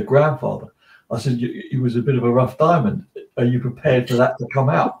is their grandfather. I said, he was a bit of a rough diamond. Are you prepared for that to come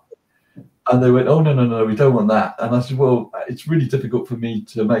out? And they went, oh, no, we don't want that. And I said, well, it's really difficult for me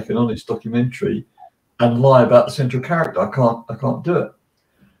to make an honest documentary and lie about the central character. I can't do it.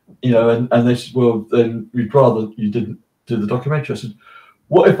 And they said, well, then we'd rather you didn't do the documentary. I said,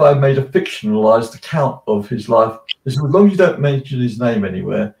 what if I made a fictionalized account of his life? They said, as long as you don't mention his name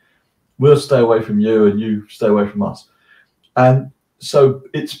anywhere, we'll stay away from you and you stay away from us. And so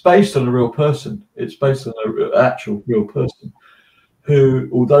it's based on a real person. It's based on an actual real person who,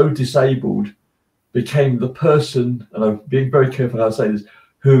 although disabled, became the person, and I'm being very careful how I say this,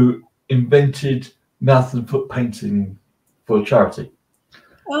 who invented mouth and foot painting for charity.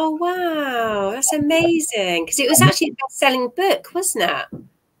 Oh, wow. That's amazing. Because it was actually a best-selling book, wasn't it?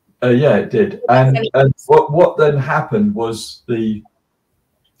 Yeah, it did. And what then happened was he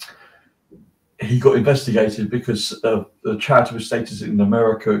got investigated because of the charitable status in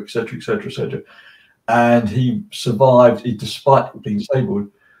America, etc., etc., etc. And he survived. He, despite being disabled,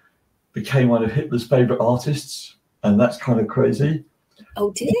 became one of Hitler's favorite artists, and that's kind of crazy.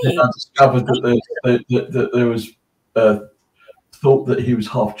 Oh, did he? I discovered that there was thought that he was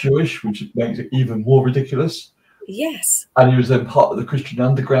half Jewish, which makes it even more ridiculous. Yes. And he was then part of the Christian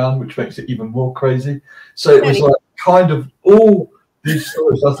underground, which makes it even more crazy. So it was like kind of all these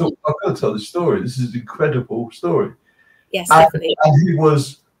stories. I thought, I've got to tell this story. This is an incredible story. Yes, definitely. And he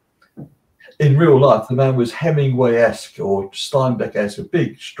was, in real life, the man was Hemingway-esque or Steinbeck-esque, a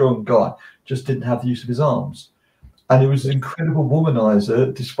big, strong guy, just didn't have the use of his arms. And he was an incredible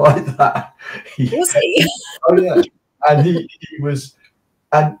womanizer despite that. Was he? Oh, yeah. And he was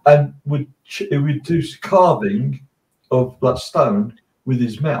and would do carving of like stone with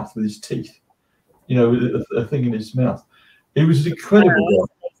his mouth, with his teeth, you know, with a thing in his mouth. He was an incredible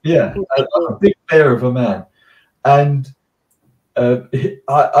guy. Yeah, a big bear of a man. And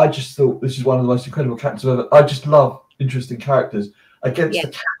I just thought this is one of the most incredible characters ever. I just love interesting characters against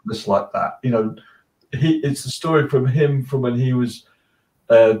the canvas like that. You know, it's the story from him from when he was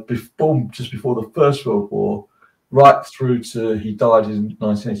just before the First World War, right through to he died in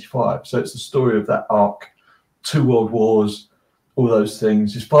 1985. So it's the story of that arc, 2 world wars, all those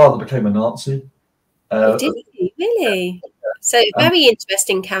things. His father became a Nazi. Did he really? So very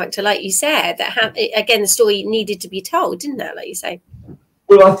interesting character, like you said. That again, the story needed to be told, didn't it? Like you say.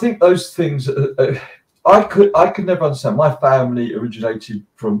 Well, I think those things I could never understand. My family originated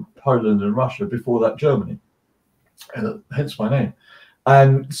from Poland and Russia, before that Germany, hence my name.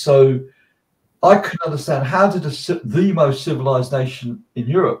 And so I couldn't understand, how did the most civilized nation in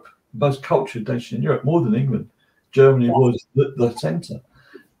Europe, most cultured nation in Europe, more than England, Germany was the centre.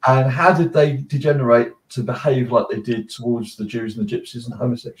 And how did they degenerate to behave like they did towards the Jews and the Gypsies and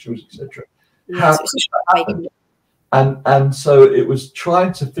homosexuals, etc.? How did that happen? And so it was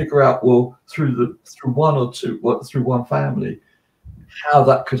trying to figure out, well, through one family, how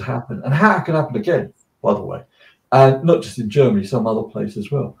that could happen, and how it could happen again, by the way, and not just in Germany, some other place as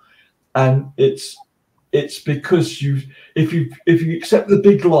well. And it's because if you accept the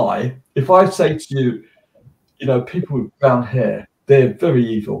big lie, if I say to you, you know, people with brown hair, they're very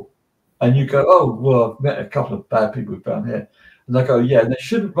evil, and you go, oh well, I've met a couple of bad people with brown hair, and they go, yeah, and they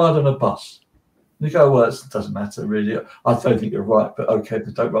shouldn't ride on a bus. And you go, well, it doesn't matter really. I don't think you're right, but okay,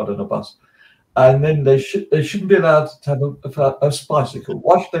 they don't ride on a bus. And then they shouldn't be allowed to have a bicycle.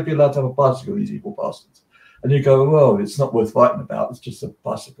 Why should they be allowed to have a bicycle, these evil bastards? And you go, well, it's not worth fighting about. It's just a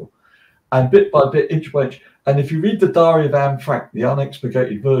bicycle. And bit by bit, inch by inch. And if you read the Diary of Anne Frank, the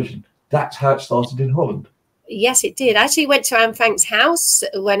unexpurgated version, that's how it started in Holland. Yes, it did. I actually went to Anne Frank's house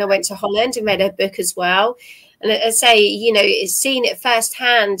when I went to Holland and read her book as well. And I say, you know, seeing it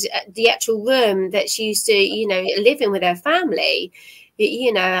firsthand, the actual room that she used to, you know, live in with her family.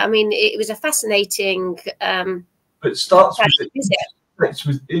 You know, I mean, it was a fascinating. But it starts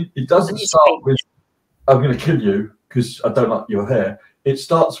with it doesn't start with, I'm going to kill you because I don't like your hair. It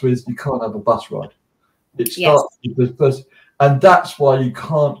starts with, you can't have a bus ride. It starts with the first, and that's why you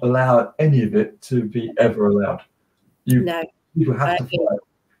can't allow any of it to be ever allowed. People have to fight,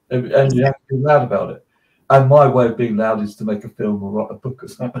 and you have to be loud about it. And my way of being loud is to make a film or write a book or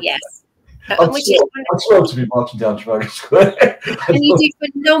something. Yes. I'm thrilled to be marching down Trafalgar Square. And you do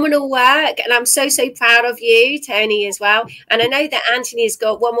phenomenal work, and I'm so proud of you, Tony, as well. And I know that Anthony has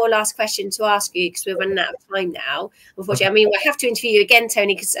got one more last question to ask you, because we're running out of time now, unfortunately. I mean, we'll have to interview you again,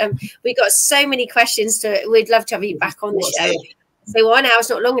 Tony, because we've got so many questions. We'd love to have you back on the show. So 1 hour's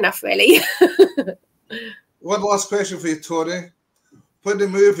not long enough, really. One last question for you, Tony. When the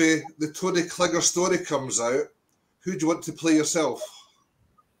movie, the Tony Klinger story, comes out, who do you want to play yourself?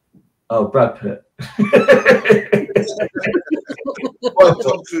 Oh, Brad Pitt.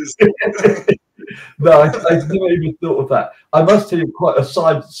 No, I never even thought of that. I must tell you quite a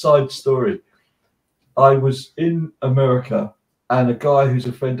side story. I was in America, and a guy who's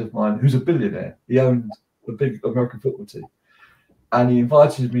a friend of mine, who's a billionaire, he owned a big American football team, and he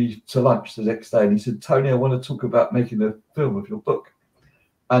invited me to lunch the next day, and he said, Tony, I want to talk about making a film of your book.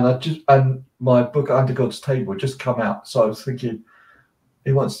 And my book, Under God's Table, had just come out, so I was thinking,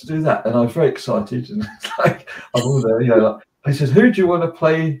 he wants to do that, and I was very excited. And like, I'm all there, you know. Like, he says, "Who do you want to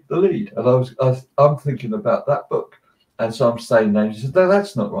play the lead?" And I'm thinking about that book, and so I'm saying names. He said, "No,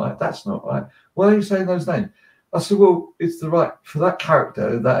 that's not right. That's not right. Why are you saying those names?" I said, "Well, it's the right for that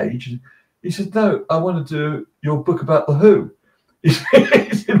character at that age." He said, "No, I want to do your book about the Who." He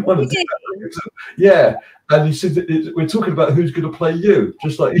didn't want to do that. Yeah, and he said, "We're talking about who's going to play you,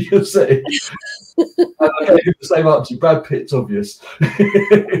 just like you said." I gave the same answer. Brad Pitt's obvious.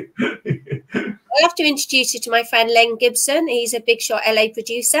 I have to introduce you to my friend Len Gibson. He's a big shot LA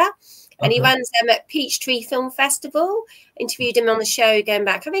producer, and he runs them at Peachtree Film Festival. Interviewed him on the show going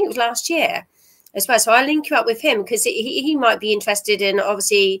back, I think it was last year as well. So I'll link you up with him, because he might be interested in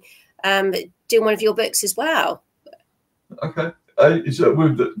obviously doing one of your books as well. Okay. I've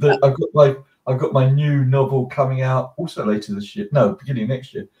got my new novel coming out also later this year. No, beginning of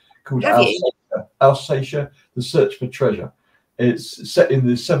next year, called Alsatia, The Search for Treasure. It's set in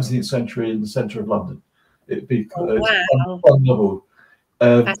the 17th century in the centre of London. It'd be a fun novel.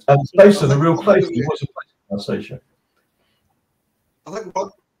 And it's based on a real place. It was a place in Alsatia. I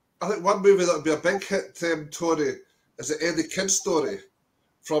think one movie that would be a big hit, Tony, is the Eddie Kidd story,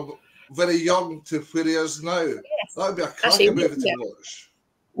 from very young to where he is now. Yes. That would be a cracking movie to watch.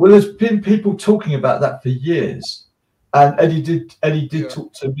 Well, there's been people talking about that for years, and Eddie did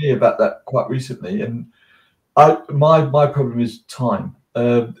talk to me about that quite recently. And my problem is time.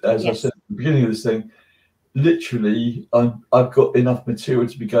 As I said at the beginning of this thing, literally, I've got enough material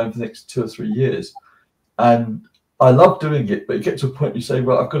to be going for the next 2 or 3 years, and I love doing it. But you get to a point where you say,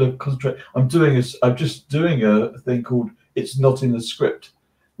 well, I've got to concentrate. I'm just doing a thing called "It's Not in the Script,"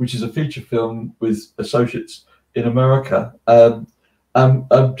 which is a feature film with associates in America.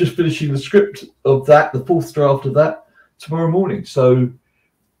 I'm just finishing the script of that, the 4th draft of that, tomorrow morning. So,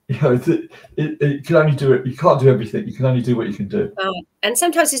 you know, it can only do it. You can't do everything. You can only do what you can do. And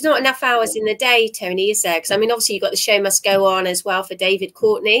sometimes there's not enough hours in the day, Tony, is there? Because I mean, obviously you've got The Show Must Go On as well for David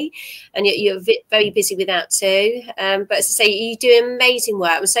Courtney, and you're very busy with that too. But as I say, you do amazing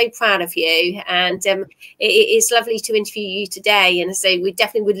work. I'm so proud of you, and it's lovely to interview you today. And so we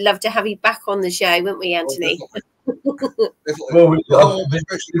definitely would love to have you back on the show, wouldn't we, Anthony? Well,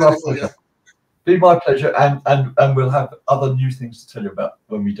 be my pleasure, and we'll have other new things to tell you about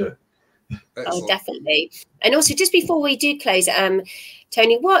when we do it. Oh, definitely. And also, just before we do close,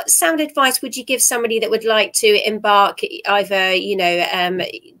 Tony, what sound advice would you give somebody that would like to embark either, you know,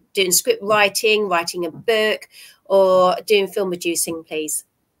 doing script writing a book, or doing film producing, please?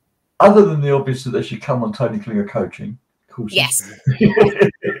 Other than the obvious that they should come on Tony Klinger coaching courses. Yes.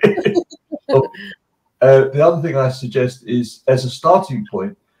 The other thing I suggest is, as a starting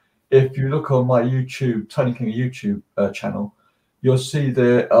point, if you look on my YouTube, Tony Klinger YouTube channel, you'll see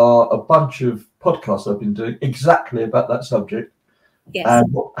there are a bunch of podcasts I've been doing exactly about that subject,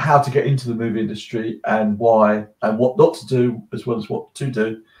 and how to get into the movie industry, and why, and what not to do, as well as what to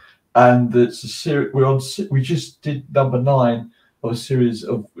do. And it's a series. We just did number 9 of a series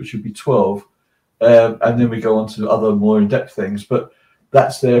of which should be 12, and then we go on to other more in-depth things. But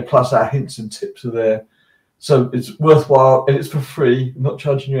that's there. Plus our hints and tips are there. So it's worthwhile, and it's for free. I'm not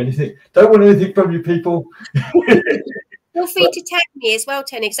charging you anything. Don't want anything from you people. Feel free to tag me as well,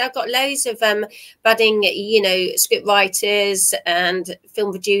 Tony, because I've got loads of budding, you know, script writers and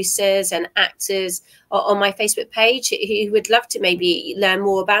film producers and actors on my Facebook page who would love to maybe learn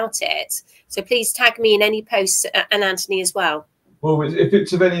more about it. So please tag me in any posts, and Anthony as well. Well, if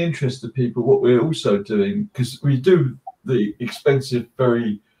it's of any interest to people, what we're also doing, because we do the expensive,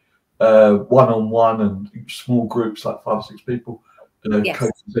 very one-on-one and small groups, like 5 or 6 people,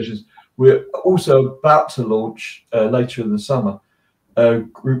 coaching sessions. We're also about to launch later in the summer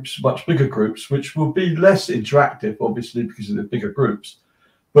groups, much bigger groups, which will be less interactive, obviously, because of the bigger groups,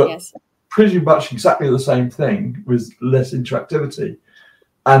 but pretty much exactly the same thing with less interactivity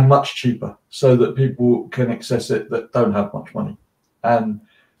and much cheaper, so that people can access it that don't have much money. And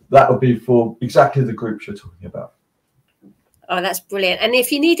that will be for exactly the groups you're talking about. Oh, that's brilliant. And if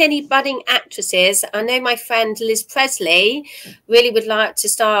you need any budding actresses, I know my friend Liz Presley really would like to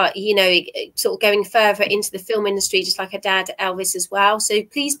start, you know, sort of going further into the film industry, just like her dad, Elvis, as well. So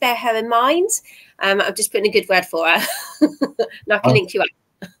please bear her in mind. I've just put in a good word for her. And I can link you up.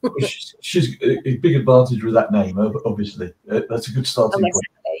 She's a big advantage with that name, obviously. That's a good starting point.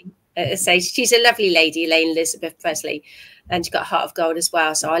 So she's a lovely lady, Elaine Elizabeth Presley, and she's got a heart of gold as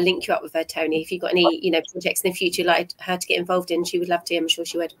well. So I'll link you up with her, Tony. If you've got any, you know, projects in the future you'd like her to get involved in, she would love to. I'm sure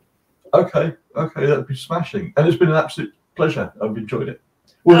she would. Okay, that'd be smashing. And it's been an absolute pleasure. I've enjoyed it.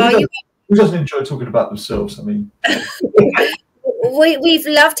 Well, who doesn't enjoy talking about themselves? I mean, we've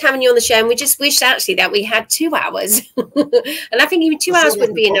loved having you on the show, and we just wish actually that we had 2 hours. And I think even 2 hours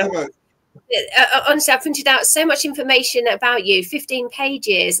wouldn't be enough. Honestly, I've printed out so much information about you, 15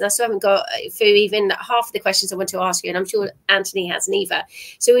 pages, and I still haven't got through even half the questions I want to ask you, and I'm sure Anthony hasn't either.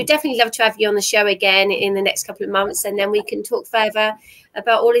 So we'd definitely love to have you on the show again in the next couple of months, and then we can talk further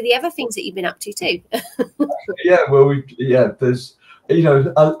about all of the other things that you've been up to too. There's, you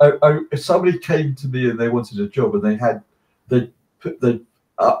know, if somebody came to me and they wanted a job, and they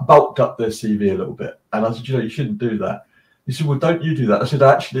bulked up their CV a little bit, and I said, you know, you shouldn't do that. He said, well, don't you do that? I said,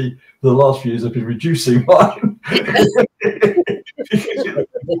 actually, for the last few years, I've been reducing mine.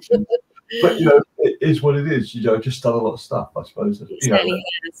 But, you know, it is what it is. You know, I've just done a lot of stuff, I suppose. It certainly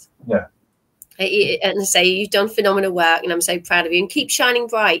has. Yeah. And say you've done phenomenal work, and I'm so proud of you. And keep shining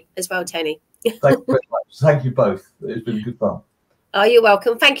bright as well, Tony. Thank you very much. Thank you both. It's been good fun. Oh, you're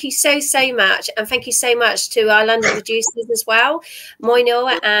welcome. Thank you so much. And thank you so much to our London producers as well,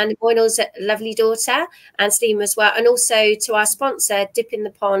 Moinul and Moinul's lovely daughter, and Salima as well. And also to our sponsor, Dip in the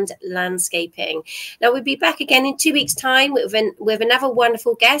Pond Landscaping. Now, we'll be back again in 2 weeks' time with another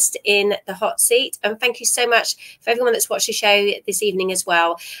wonderful guest in the hot seat. And thank you so much for everyone that's watched the show this evening as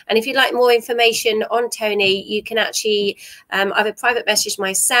well. And if you'd like more information on Tony, you can actually either private message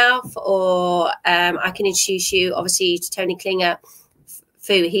myself, or I can introduce you, obviously, to Tony Klinger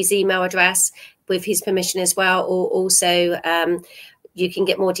through his email address with his permission as well, or also you can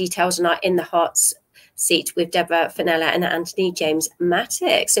get more details on our In the Hot Seat with Deborah Fennella and Anthony James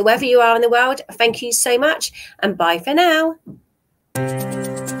Mattocks. So wherever you are in the world, thank you so much, and bye for now.